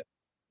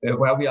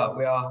where we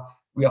are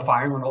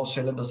firing on all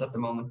cylinders at the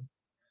moment.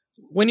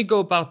 When you go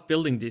about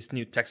building these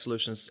new tech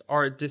solutions,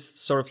 are this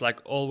sort of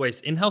like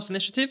always in-house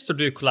initiatives, or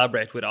do you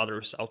collaborate with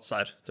others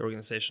outside the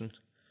organization?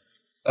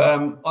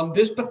 On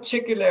this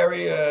particular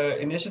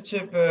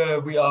initiative,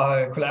 we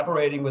are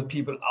collaborating with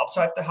people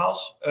outside the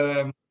house.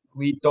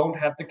 We don't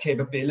have the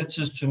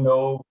capabilities to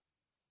know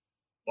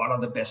what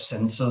are the best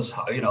sensors,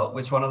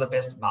 which one are the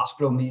best mass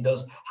flow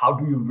meters, how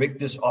do you rig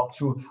this up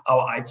to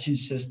our IT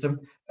system.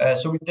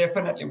 So we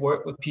definitely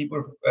work with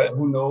people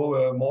who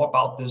know more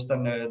about this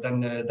than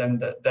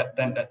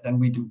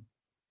we do.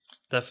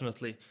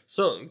 Definitely.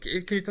 So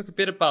can you talk a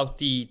bit about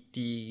the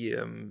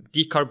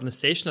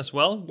decarbonization as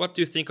well? What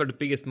do you think are the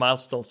biggest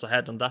milestones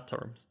ahead on that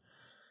term?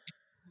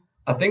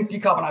 I think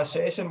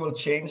decarbonization will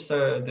change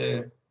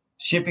the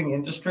shipping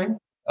industry.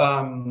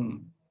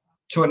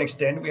 to an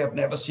extent we have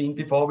never seen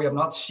before. We have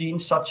not seen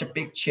such a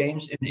big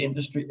change in the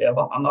industry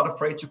ever. I'm not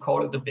afraid to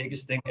call it the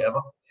biggest thing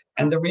ever.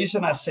 And the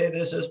reason I say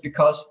this is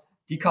because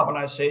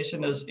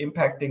decarbonization is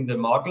impacting the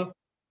model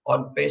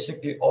on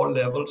basically all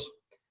levels.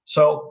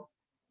 So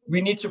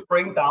we need to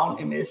bring down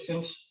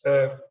emissions.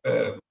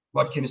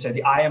 What can you say?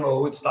 The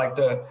IMO, it's like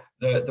the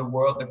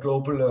world, the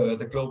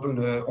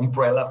global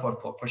umbrella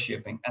for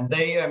shipping, and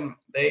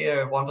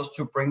they want us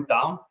to bring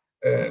down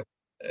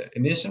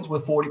emissions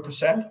with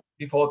 40%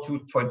 before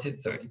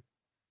 2030.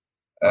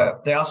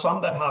 There are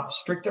some that have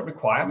stricter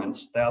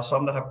requirements. There are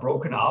some that have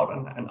broken out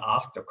and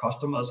asked their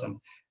customers and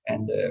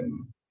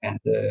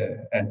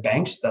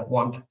banks that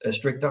want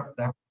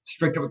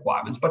stricter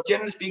requirements. But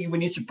generally speaking, we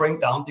need to bring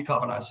down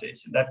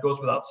decarbonization. That goes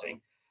without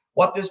saying.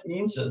 What this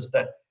means is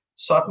that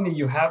suddenly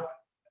you have,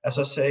 as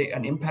I say,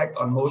 an impact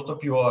on most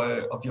of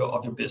your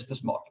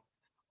business model.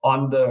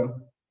 On the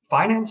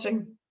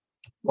financing,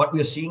 what we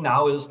are seeing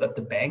now is that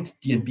the banks,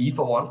 DNB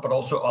for one, but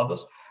also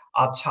others,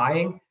 are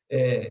tying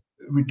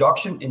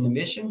reduction in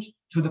emissions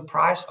to the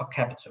price of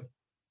capital.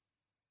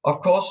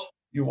 Of course,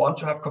 you want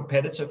to have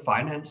competitive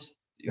finance.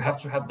 You have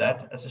to have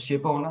that as a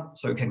ship owner,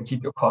 so you can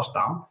keep your costs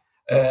down.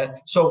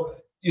 So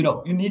you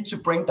need to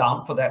bring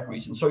down for that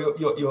reason. So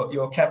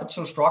your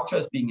capital structure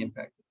is being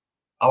impacted.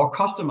 Our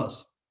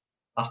customers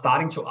are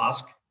starting to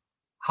ask,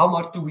 how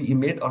much do we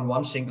emit on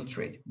one single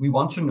trade? We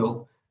want to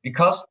know,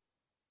 because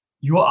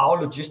you are our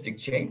logistic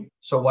chain.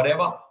 So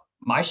whatever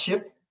my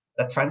ship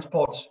that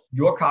transports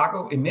your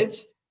cargo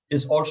emits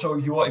is also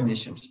your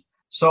emissions.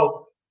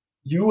 So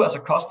you as a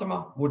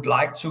customer would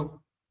like to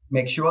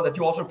make sure that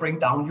you also bring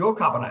down your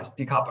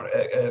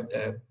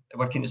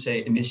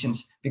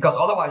emissions, because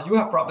otherwise you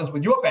have problems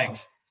with your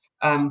banks.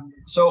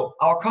 So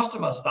our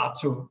customers start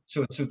to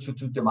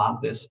demand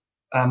this.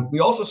 We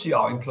also see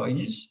our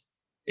employees.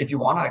 If you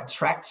want to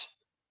attract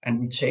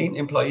and retain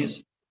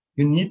employees,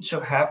 you need to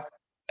have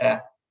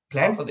a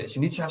plan for this.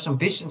 You need to have some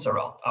visions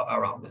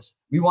around this.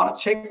 We want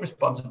to take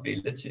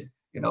responsibility.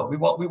 We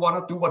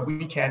want to do what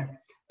we can.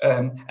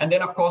 And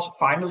then, of course,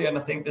 finally, and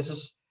I think this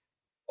is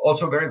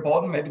also very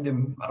important, maybe I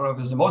don't know if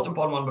it's the most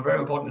important one, but very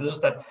important, is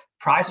that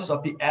prices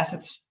of the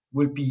assets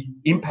will be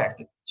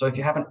impacted. So if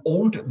you have an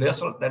old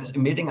vessel that is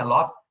emitting a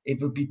lot,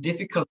 it will be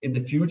difficult in the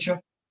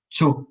future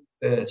to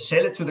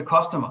sell it to the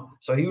customer.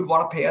 So he would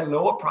want to pay a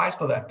lower price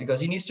for that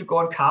because he needs to go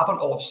on carbon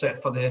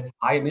offset for the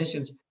high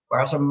emissions,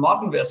 whereas a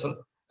modern vessel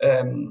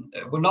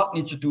will not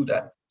need to do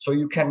that. So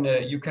you can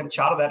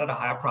charter that at a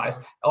higher price.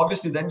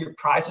 Obviously, then your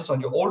prices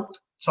on your old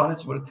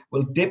tonnage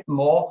will dip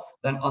more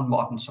than on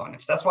modern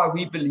tonnage. That's why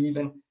we believe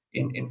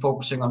in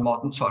focusing on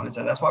modern tonnage,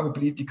 and that's why we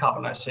believe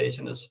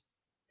decarbonization is,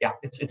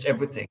 it's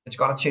everything. It's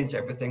going to change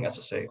everything, as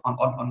I say,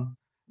 on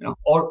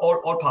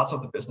all parts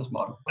of the business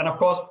model. And of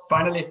course,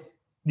 finally,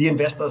 the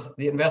investors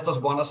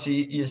want to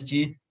see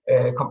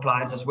ESG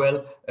compliance as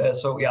well.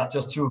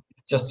 Just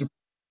to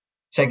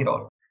take it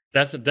all.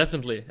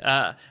 Definitely.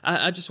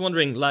 I just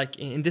wondering, like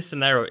in this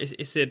scenario,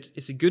 is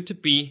it good to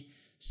be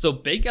so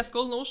big as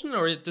Golden Ocean,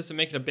 or does it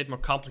make it a bit more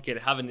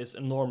complicated having this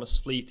enormous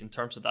fleet in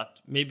terms of that?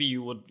 Maybe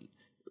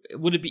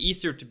would it be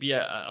easier to be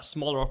a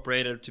smaller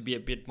operator, to be a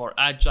bit more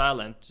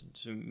agile and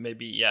to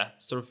maybe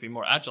sort of be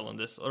more agile on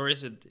this, or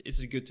is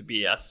it good to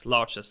be as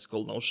large as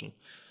Golden Ocean?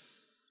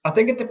 I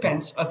think it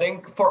depends. I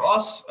think for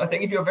us,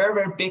 if you're very,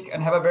 very big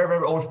and have a very,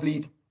 very old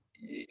fleet,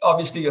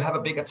 obviously you have a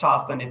bigger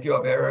task than if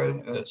you're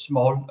very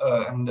small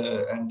and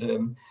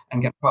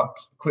can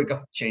perhaps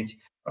quicker change.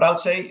 But I'll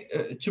say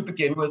to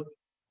begin with,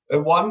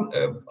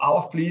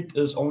 our fleet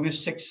is only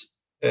 6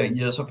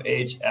 years of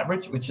age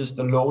average, which is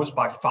the lowest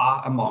by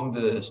far among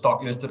the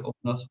stock listed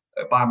owners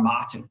by a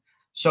margin.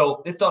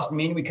 So it doesn't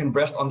mean we can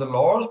rest on the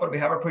laurels, but we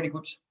have a pretty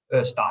good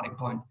starting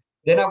point.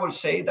 Then I will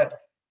say that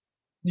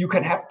you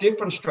can have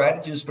different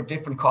strategies for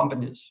different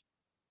companies.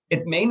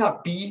 It may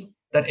not be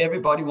that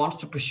everybody wants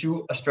to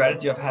pursue a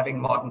strategy of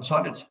having modern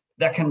tonnage.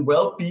 There can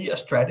well be a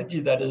strategy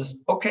that is,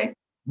 okay,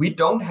 we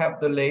don't have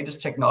the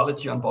latest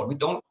technology on board. We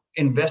don't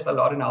invest a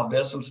lot in our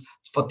vessels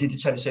for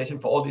digitalization,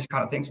 for all these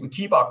kind of things. We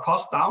keep our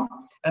costs down,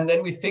 and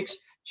then we fix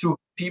to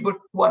people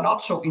who are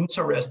not so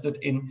interested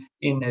in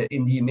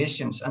the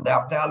emissions. And there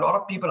are a lot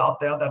of people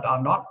out there that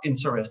are not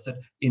interested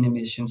in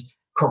emissions.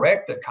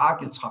 Correct, the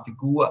Cargill,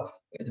 Trafigura,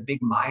 the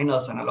big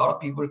miners, and a lot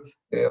of people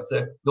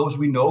those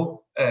we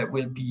know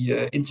will be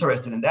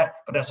interested in that.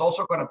 But there's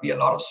also going to be a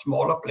lot of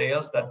smaller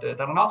players that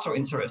are not so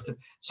interested.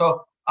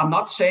 So I'm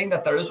not saying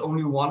that there is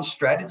only one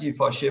strategy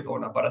for a ship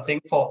owner, but I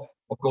think for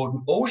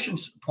Golden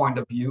Ocean's point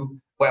of view,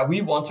 where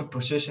we want to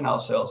position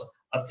ourselves,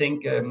 I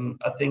think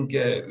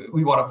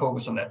we want to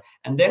focus on that.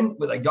 And then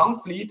with a young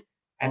fleet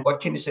and what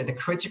can you say, the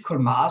critical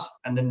mass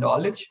and the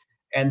knowledge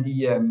and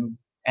the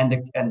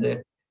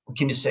what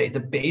can you say,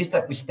 the base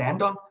that we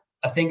stand on,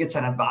 I think it's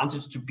an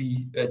advantage to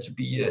be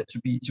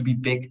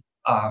big.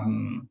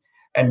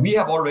 And we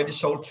have already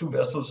sold 2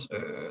 vessels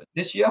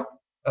this year,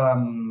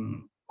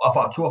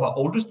 two of our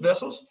oldest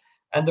vessels,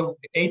 and the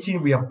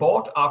 18 we have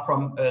bought are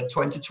from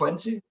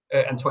 2020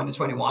 and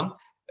 2021.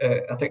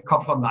 I think a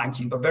couple from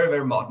 19, but very,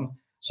 very modern.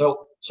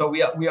 So So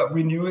we are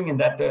renewing in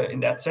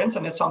that sense,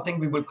 and it's something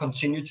we will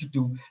continue to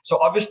do. So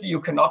obviously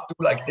you cannot do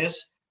like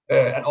this,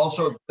 and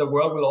also the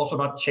world will also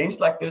not change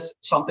like this.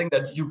 Something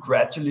that you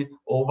gradually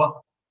over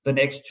the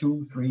next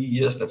 2-3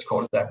 years, let's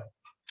call it that.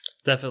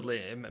 Definitely,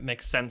 it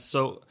makes sense.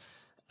 So,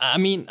 I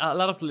mean, a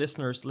lot of the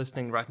listeners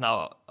listening right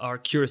now are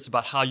curious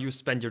about how you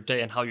spend your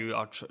day and how you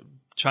are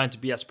trying to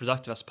be as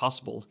productive as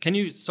possible. Can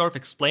you sort of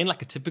explain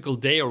like a typical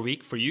day or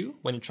week for you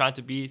when you're trying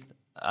to be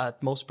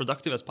at most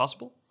productive as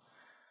possible?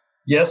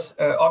 Yes,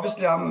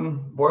 obviously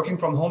I'm working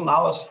from home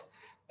now,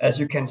 as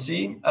you can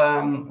see,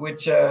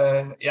 which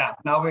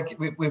now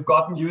we've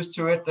gotten used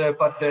to it.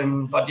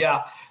 But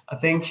yeah, I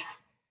think,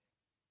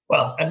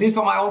 well, at least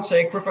for my own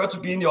sake, prefer to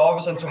be in the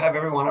office and to have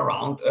everyone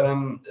around.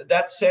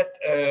 That said,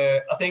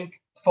 I think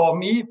for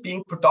me,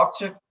 being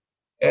productive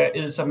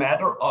is a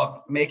matter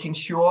of making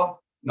sure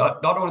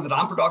not only that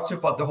I'm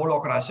productive, but the whole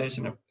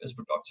organization is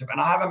productive. And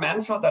I have a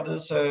mantra that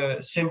is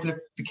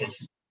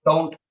simplification.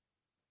 Don't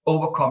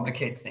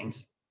overcomplicate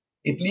things.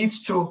 It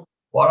leads to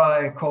what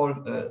I call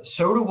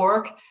pseudo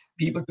work.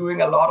 People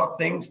doing a lot of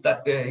things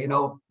that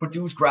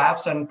produce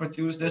graphs and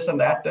produce this and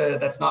that.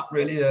 That's not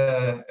really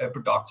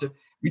productive.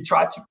 We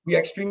are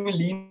extremely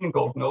lean in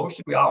Golden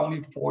Ocean. We are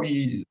only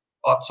 40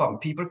 odd some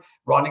people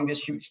running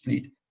this huge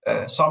fleet.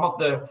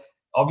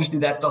 Obviously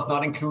that does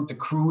not include the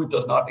crew. It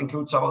does not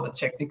include some of the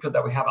technical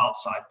that we have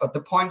outside. But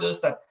the point is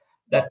that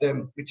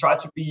we try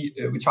to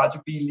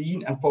be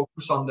lean and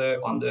focus on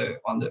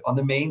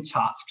the main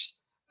tasks.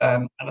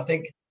 And I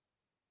think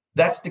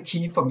that's the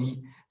key for me,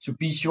 to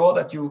be sure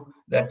that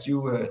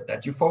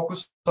you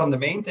focus on the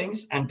main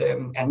things and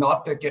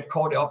not get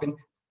caught up in.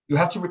 You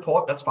have to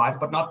report, that's fine,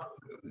 but not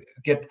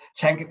get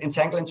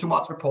entangled in too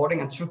much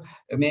reporting and too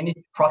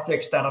many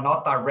projects that are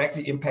not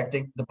directly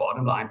impacting the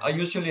bottom line. I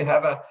usually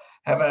have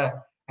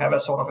a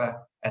sort of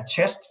a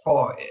test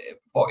for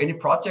any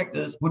project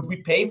is, would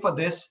we pay for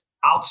this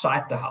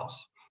outside the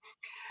house?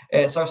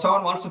 So if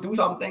someone wants to do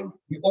something,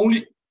 we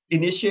only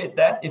initiate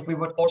that if we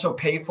would also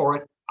pay for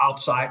it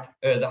outside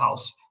the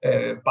house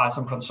by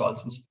some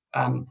consultants.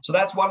 So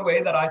that's one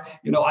way that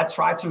I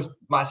try to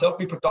myself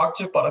be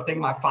productive, but I think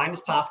my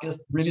finest task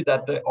is really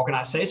that the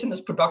organization is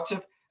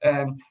productive,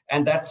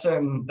 and that's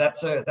some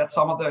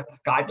of the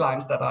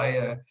guidelines that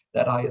I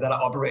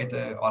operate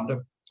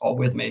under or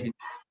with maybe.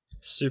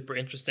 Super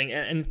interesting.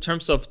 And in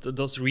terms of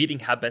those reading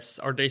habits,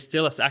 are they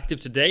still as active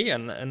today?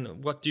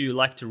 And what do you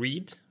like to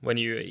read when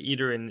you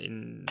either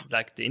in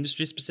like the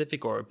industry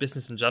specific or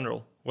business in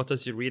general? What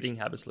does your reading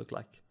habits look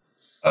like?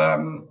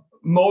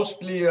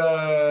 Mostly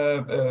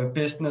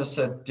business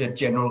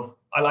general.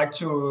 I like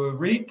to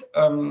read,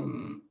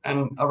 and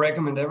I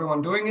recommend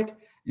everyone doing it.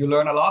 You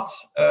learn a lot.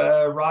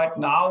 Right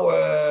now,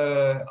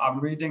 I'm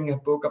reading a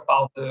book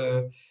about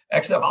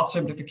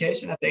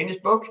simplification, a Danish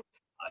book.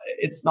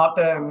 It's not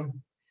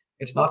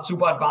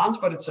super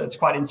advanced, but it's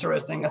quite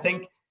interesting. I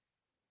think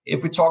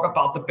if we talk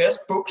about the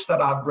best books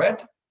that I've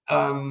read,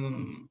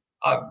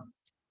 I've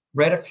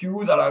read a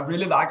few that I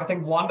really like. I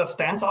think one that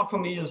stands out for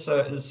me is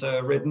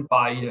written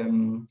by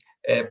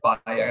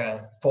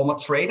a former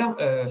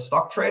trader,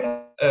 stock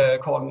trader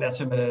called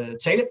Nassim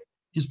Taleb.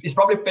 He's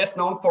probably best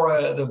known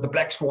for the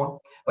Black Swan,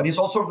 but he's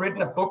also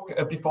written a book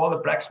before the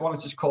Black Swan,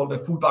 which is called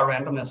Fooled by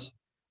Randomness,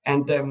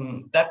 and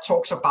that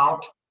talks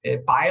about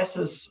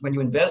biases when you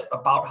invest,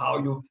 about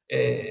how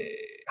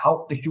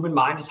the human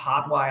mind is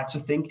hardwired to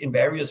think in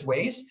various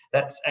ways.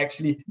 That's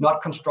actually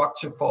not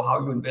constructive for how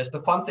you invest.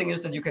 The fun thing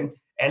is that you can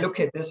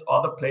allocate this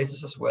other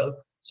places as well.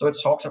 So it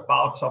talks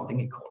about something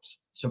he calls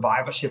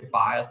survivorship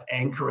bias,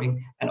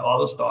 anchoring, and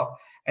other stuff.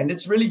 And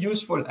it's really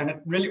useful, and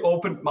it really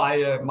opened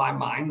my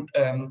mind.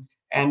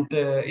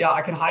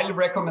 I can highly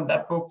recommend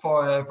that book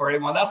for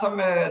everyone. There's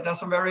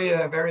some very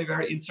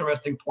very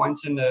interesting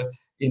points in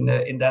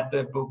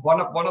that book.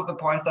 One of the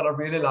points that I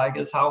really like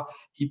is how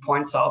he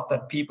points out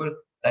that people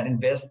that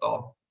invest,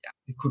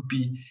 it could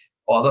be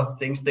other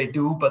things they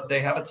do, but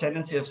they have a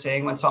tendency of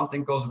saying when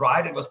something goes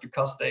right, it was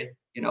because they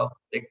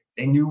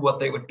knew what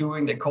they were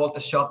doing, they called the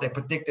shot, they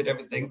predicted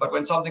everything. But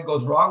when something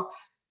goes wrong,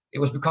 it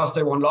was because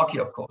they were unlucky,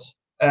 of course.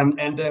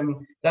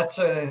 That's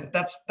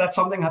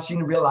something I've seen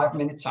in real life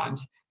many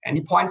times. And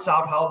he points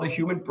out how the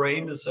human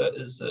brain is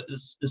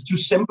too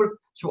simple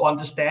to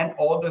understand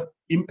all the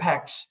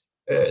impacts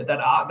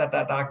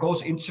that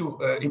goes into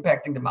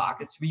impacting the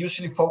markets. We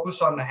usually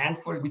focus on a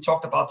handful. We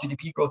talked about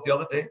GDP growth the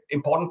other day,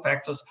 important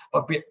factors,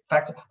 but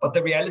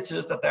the reality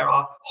is that there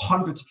are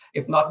hundreds,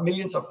 if not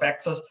millions, of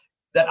factors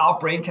that our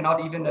brain cannot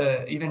even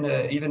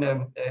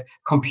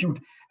compute.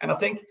 And I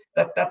think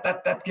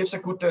that gives a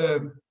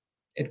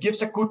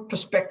good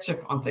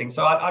perspective on things.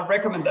 So I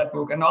recommend that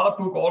book. Another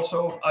book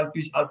also, I'll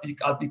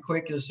be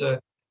quick, is a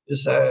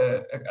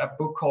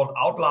book called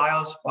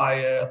Outliers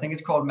by I think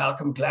it's called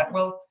Malcolm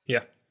Gladwell.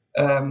 Yeah.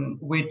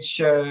 Which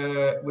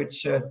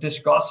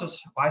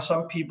discusses why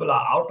some people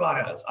are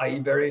outliers, i.e.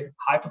 very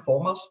high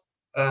performers.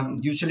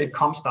 Usually it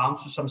comes down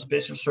to some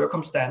special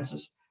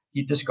circumstances.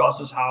 He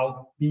discusses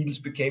how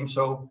Beatles became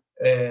so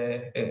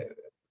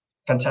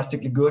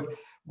fantastically good,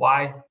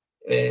 why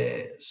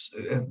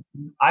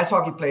ice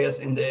hockey players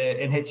in the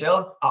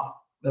NHL,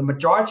 the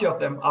majority of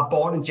them are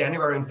born in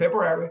January and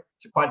February.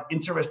 It's a quite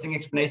interesting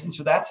explanation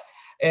to that,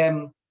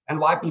 and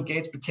why Bill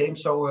Gates became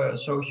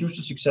so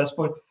hugely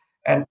successful.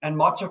 And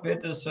much of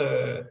it is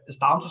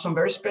down to some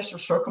very special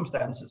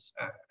circumstances.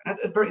 And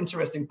it's a very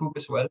interesting book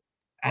as well.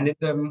 And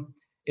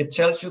it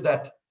tells you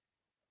that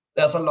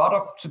there's a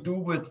lot to do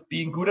with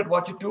being good at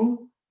what you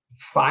do.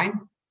 Fine,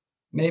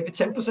 maybe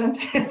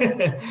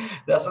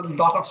 10%. There's a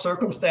lot of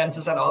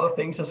circumstances and other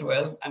things as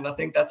well. And I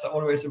think that's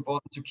always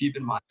important to keep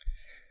in mind.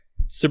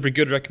 Super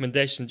good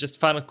recommendation. Just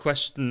final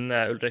question,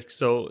 Ulrik.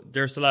 So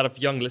there's a lot of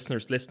young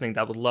listeners listening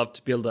that would love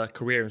to build a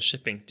career in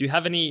shipping. Do you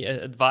have any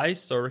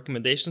advice or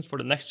recommendations for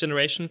the next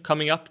generation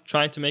coming up,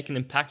 trying to make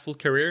an impactful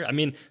career? I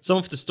mean, some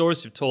of the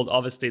stories you've told,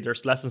 obviously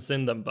there's lessons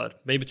in them, but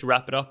maybe to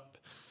wrap it up.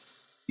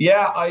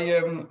 Yeah,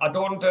 I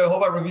don't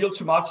hope I reveal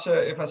too much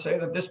if I say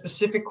that this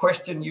specific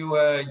question you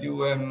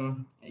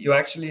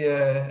actually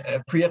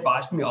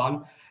pre-advised me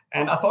on.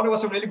 And I thought it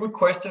was a really good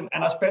question.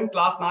 And I spent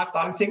last night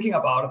starting thinking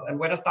about it. And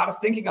when I started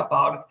thinking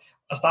about it,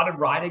 I started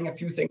writing a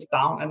few things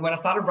down. And when I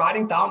started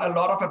writing down, a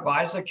lot of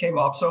advice came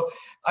up. So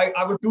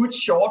I would do it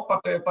short,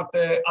 but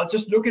I'll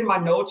just look in my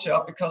notes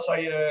here because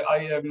I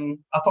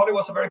thought it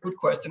was a very good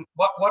question.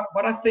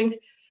 What I think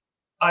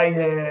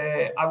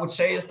I would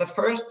say is that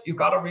first, you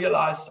got to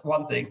realize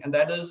one thing, and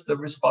that is the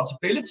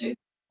responsibility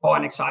for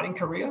an exciting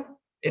career.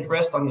 It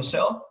rests on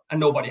yourself and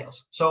nobody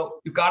else.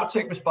 So you got to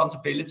take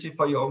responsibility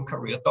for your own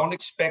career. Don't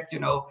expect,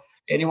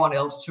 anyone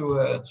else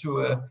to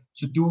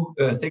do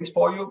things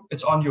for you.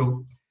 It's on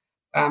you.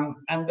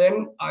 And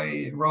then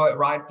I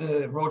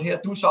wrote here,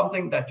 do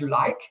something that you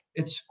like.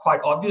 It's quite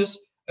obvious,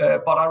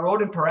 but I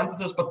wrote in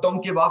parentheses, but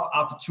don't give up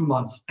after 2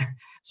 months.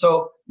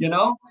 So,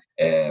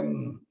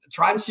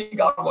 try and seek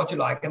out what you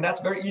like. And that's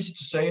very easy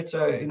to say. It's,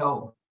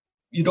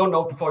 you don't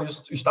know before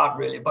you start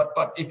really.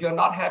 But if you're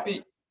not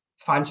happy,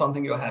 find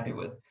something you're happy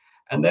with.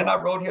 And then I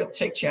wrote here,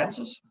 take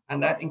chances.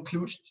 And that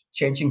includes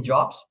changing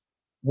jobs,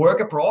 work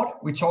abroad.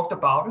 We talked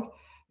about it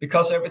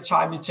because every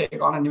time you take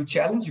on a new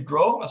challenge, you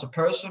grow as a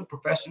person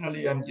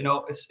professionally, and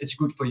it's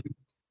good for you.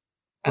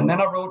 And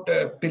then I wrote,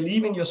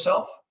 believe in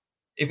yourself.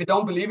 If you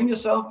don't believe in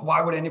yourself,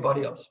 why would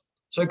anybody else?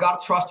 So you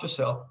got to trust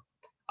yourself.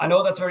 I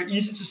know that's very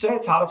easy to say,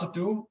 it's harder to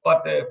do,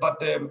 but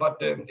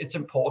it's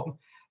important.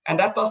 And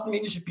that doesn't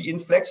mean you should be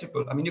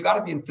inflexible. I mean, you got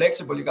to be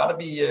inflexible. You got to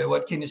be,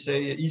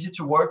 easy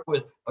to work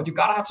with. But you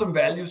got to have some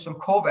values, some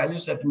core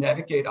values that you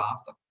navigate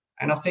after.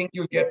 And I think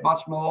you'll get much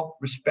more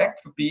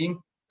respect for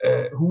being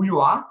who you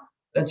are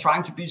than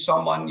trying to be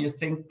someone you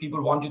think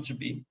people want you to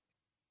be.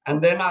 And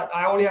then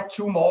I only have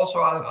 2 more, so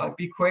I'll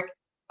be quick.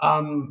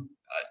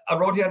 I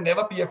wrote here,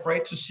 never be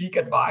afraid to seek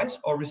advice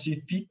or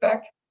receive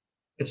feedback.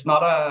 It's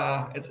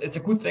a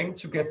good thing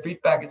to get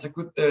feedback. It's a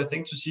good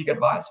thing to seek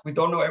advice. We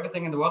don't know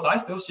everything in the world. I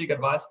still seek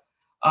advice.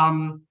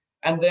 And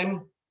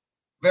then,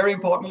 very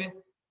importantly,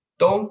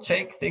 don't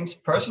take things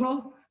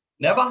personal.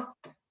 Never.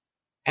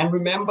 And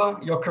remember,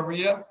 your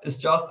career is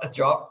just a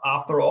job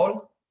after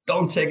all.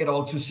 Don't take it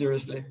all too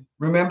seriously.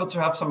 Remember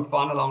to have some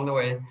fun along the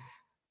way.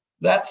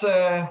 That's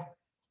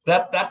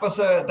that was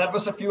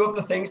a few of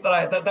the things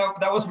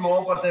that was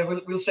more, but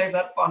we'll save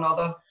that for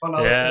another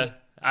session.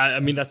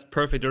 I mean, that's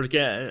perfect. Or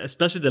again,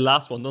 especially the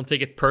last one, don't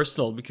take it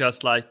personal,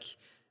 because like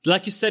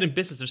you said, in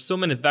business, there's so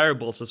many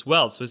variables as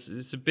well. So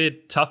it's a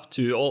bit tough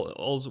to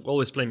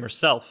always blame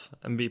yourself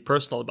and be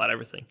personal about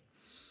everything.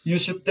 You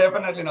should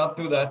definitely not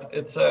do that.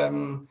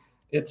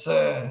 It's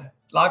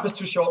life is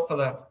too short for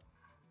that.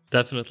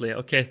 Definitely.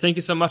 Okay. Thank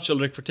you so much,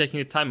 Ulrik, for taking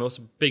the time. It was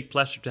a big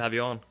pleasure to have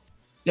you on.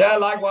 Yeah,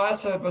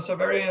 likewise. It was a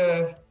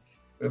very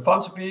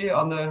fun to be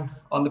on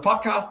the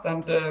podcast.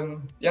 And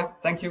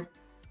thank you.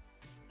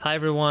 Hi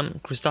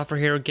everyone, Christopher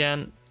here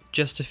again.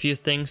 Just a few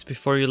things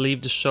before you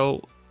leave the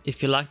show.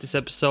 If you like this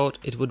episode,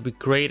 it would be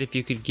great if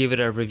you could give it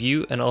a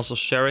review and also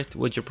share it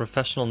with your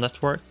professional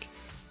network.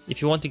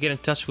 If you want to get in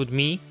touch with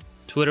me,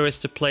 Twitter is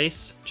the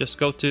place. Just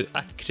go to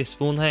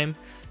 @ChrisVonheim.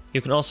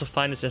 You can also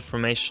find this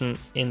information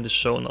in the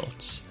show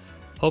notes.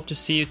 Hope to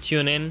see you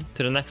tune in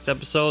to the next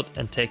episode,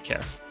 and take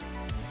care.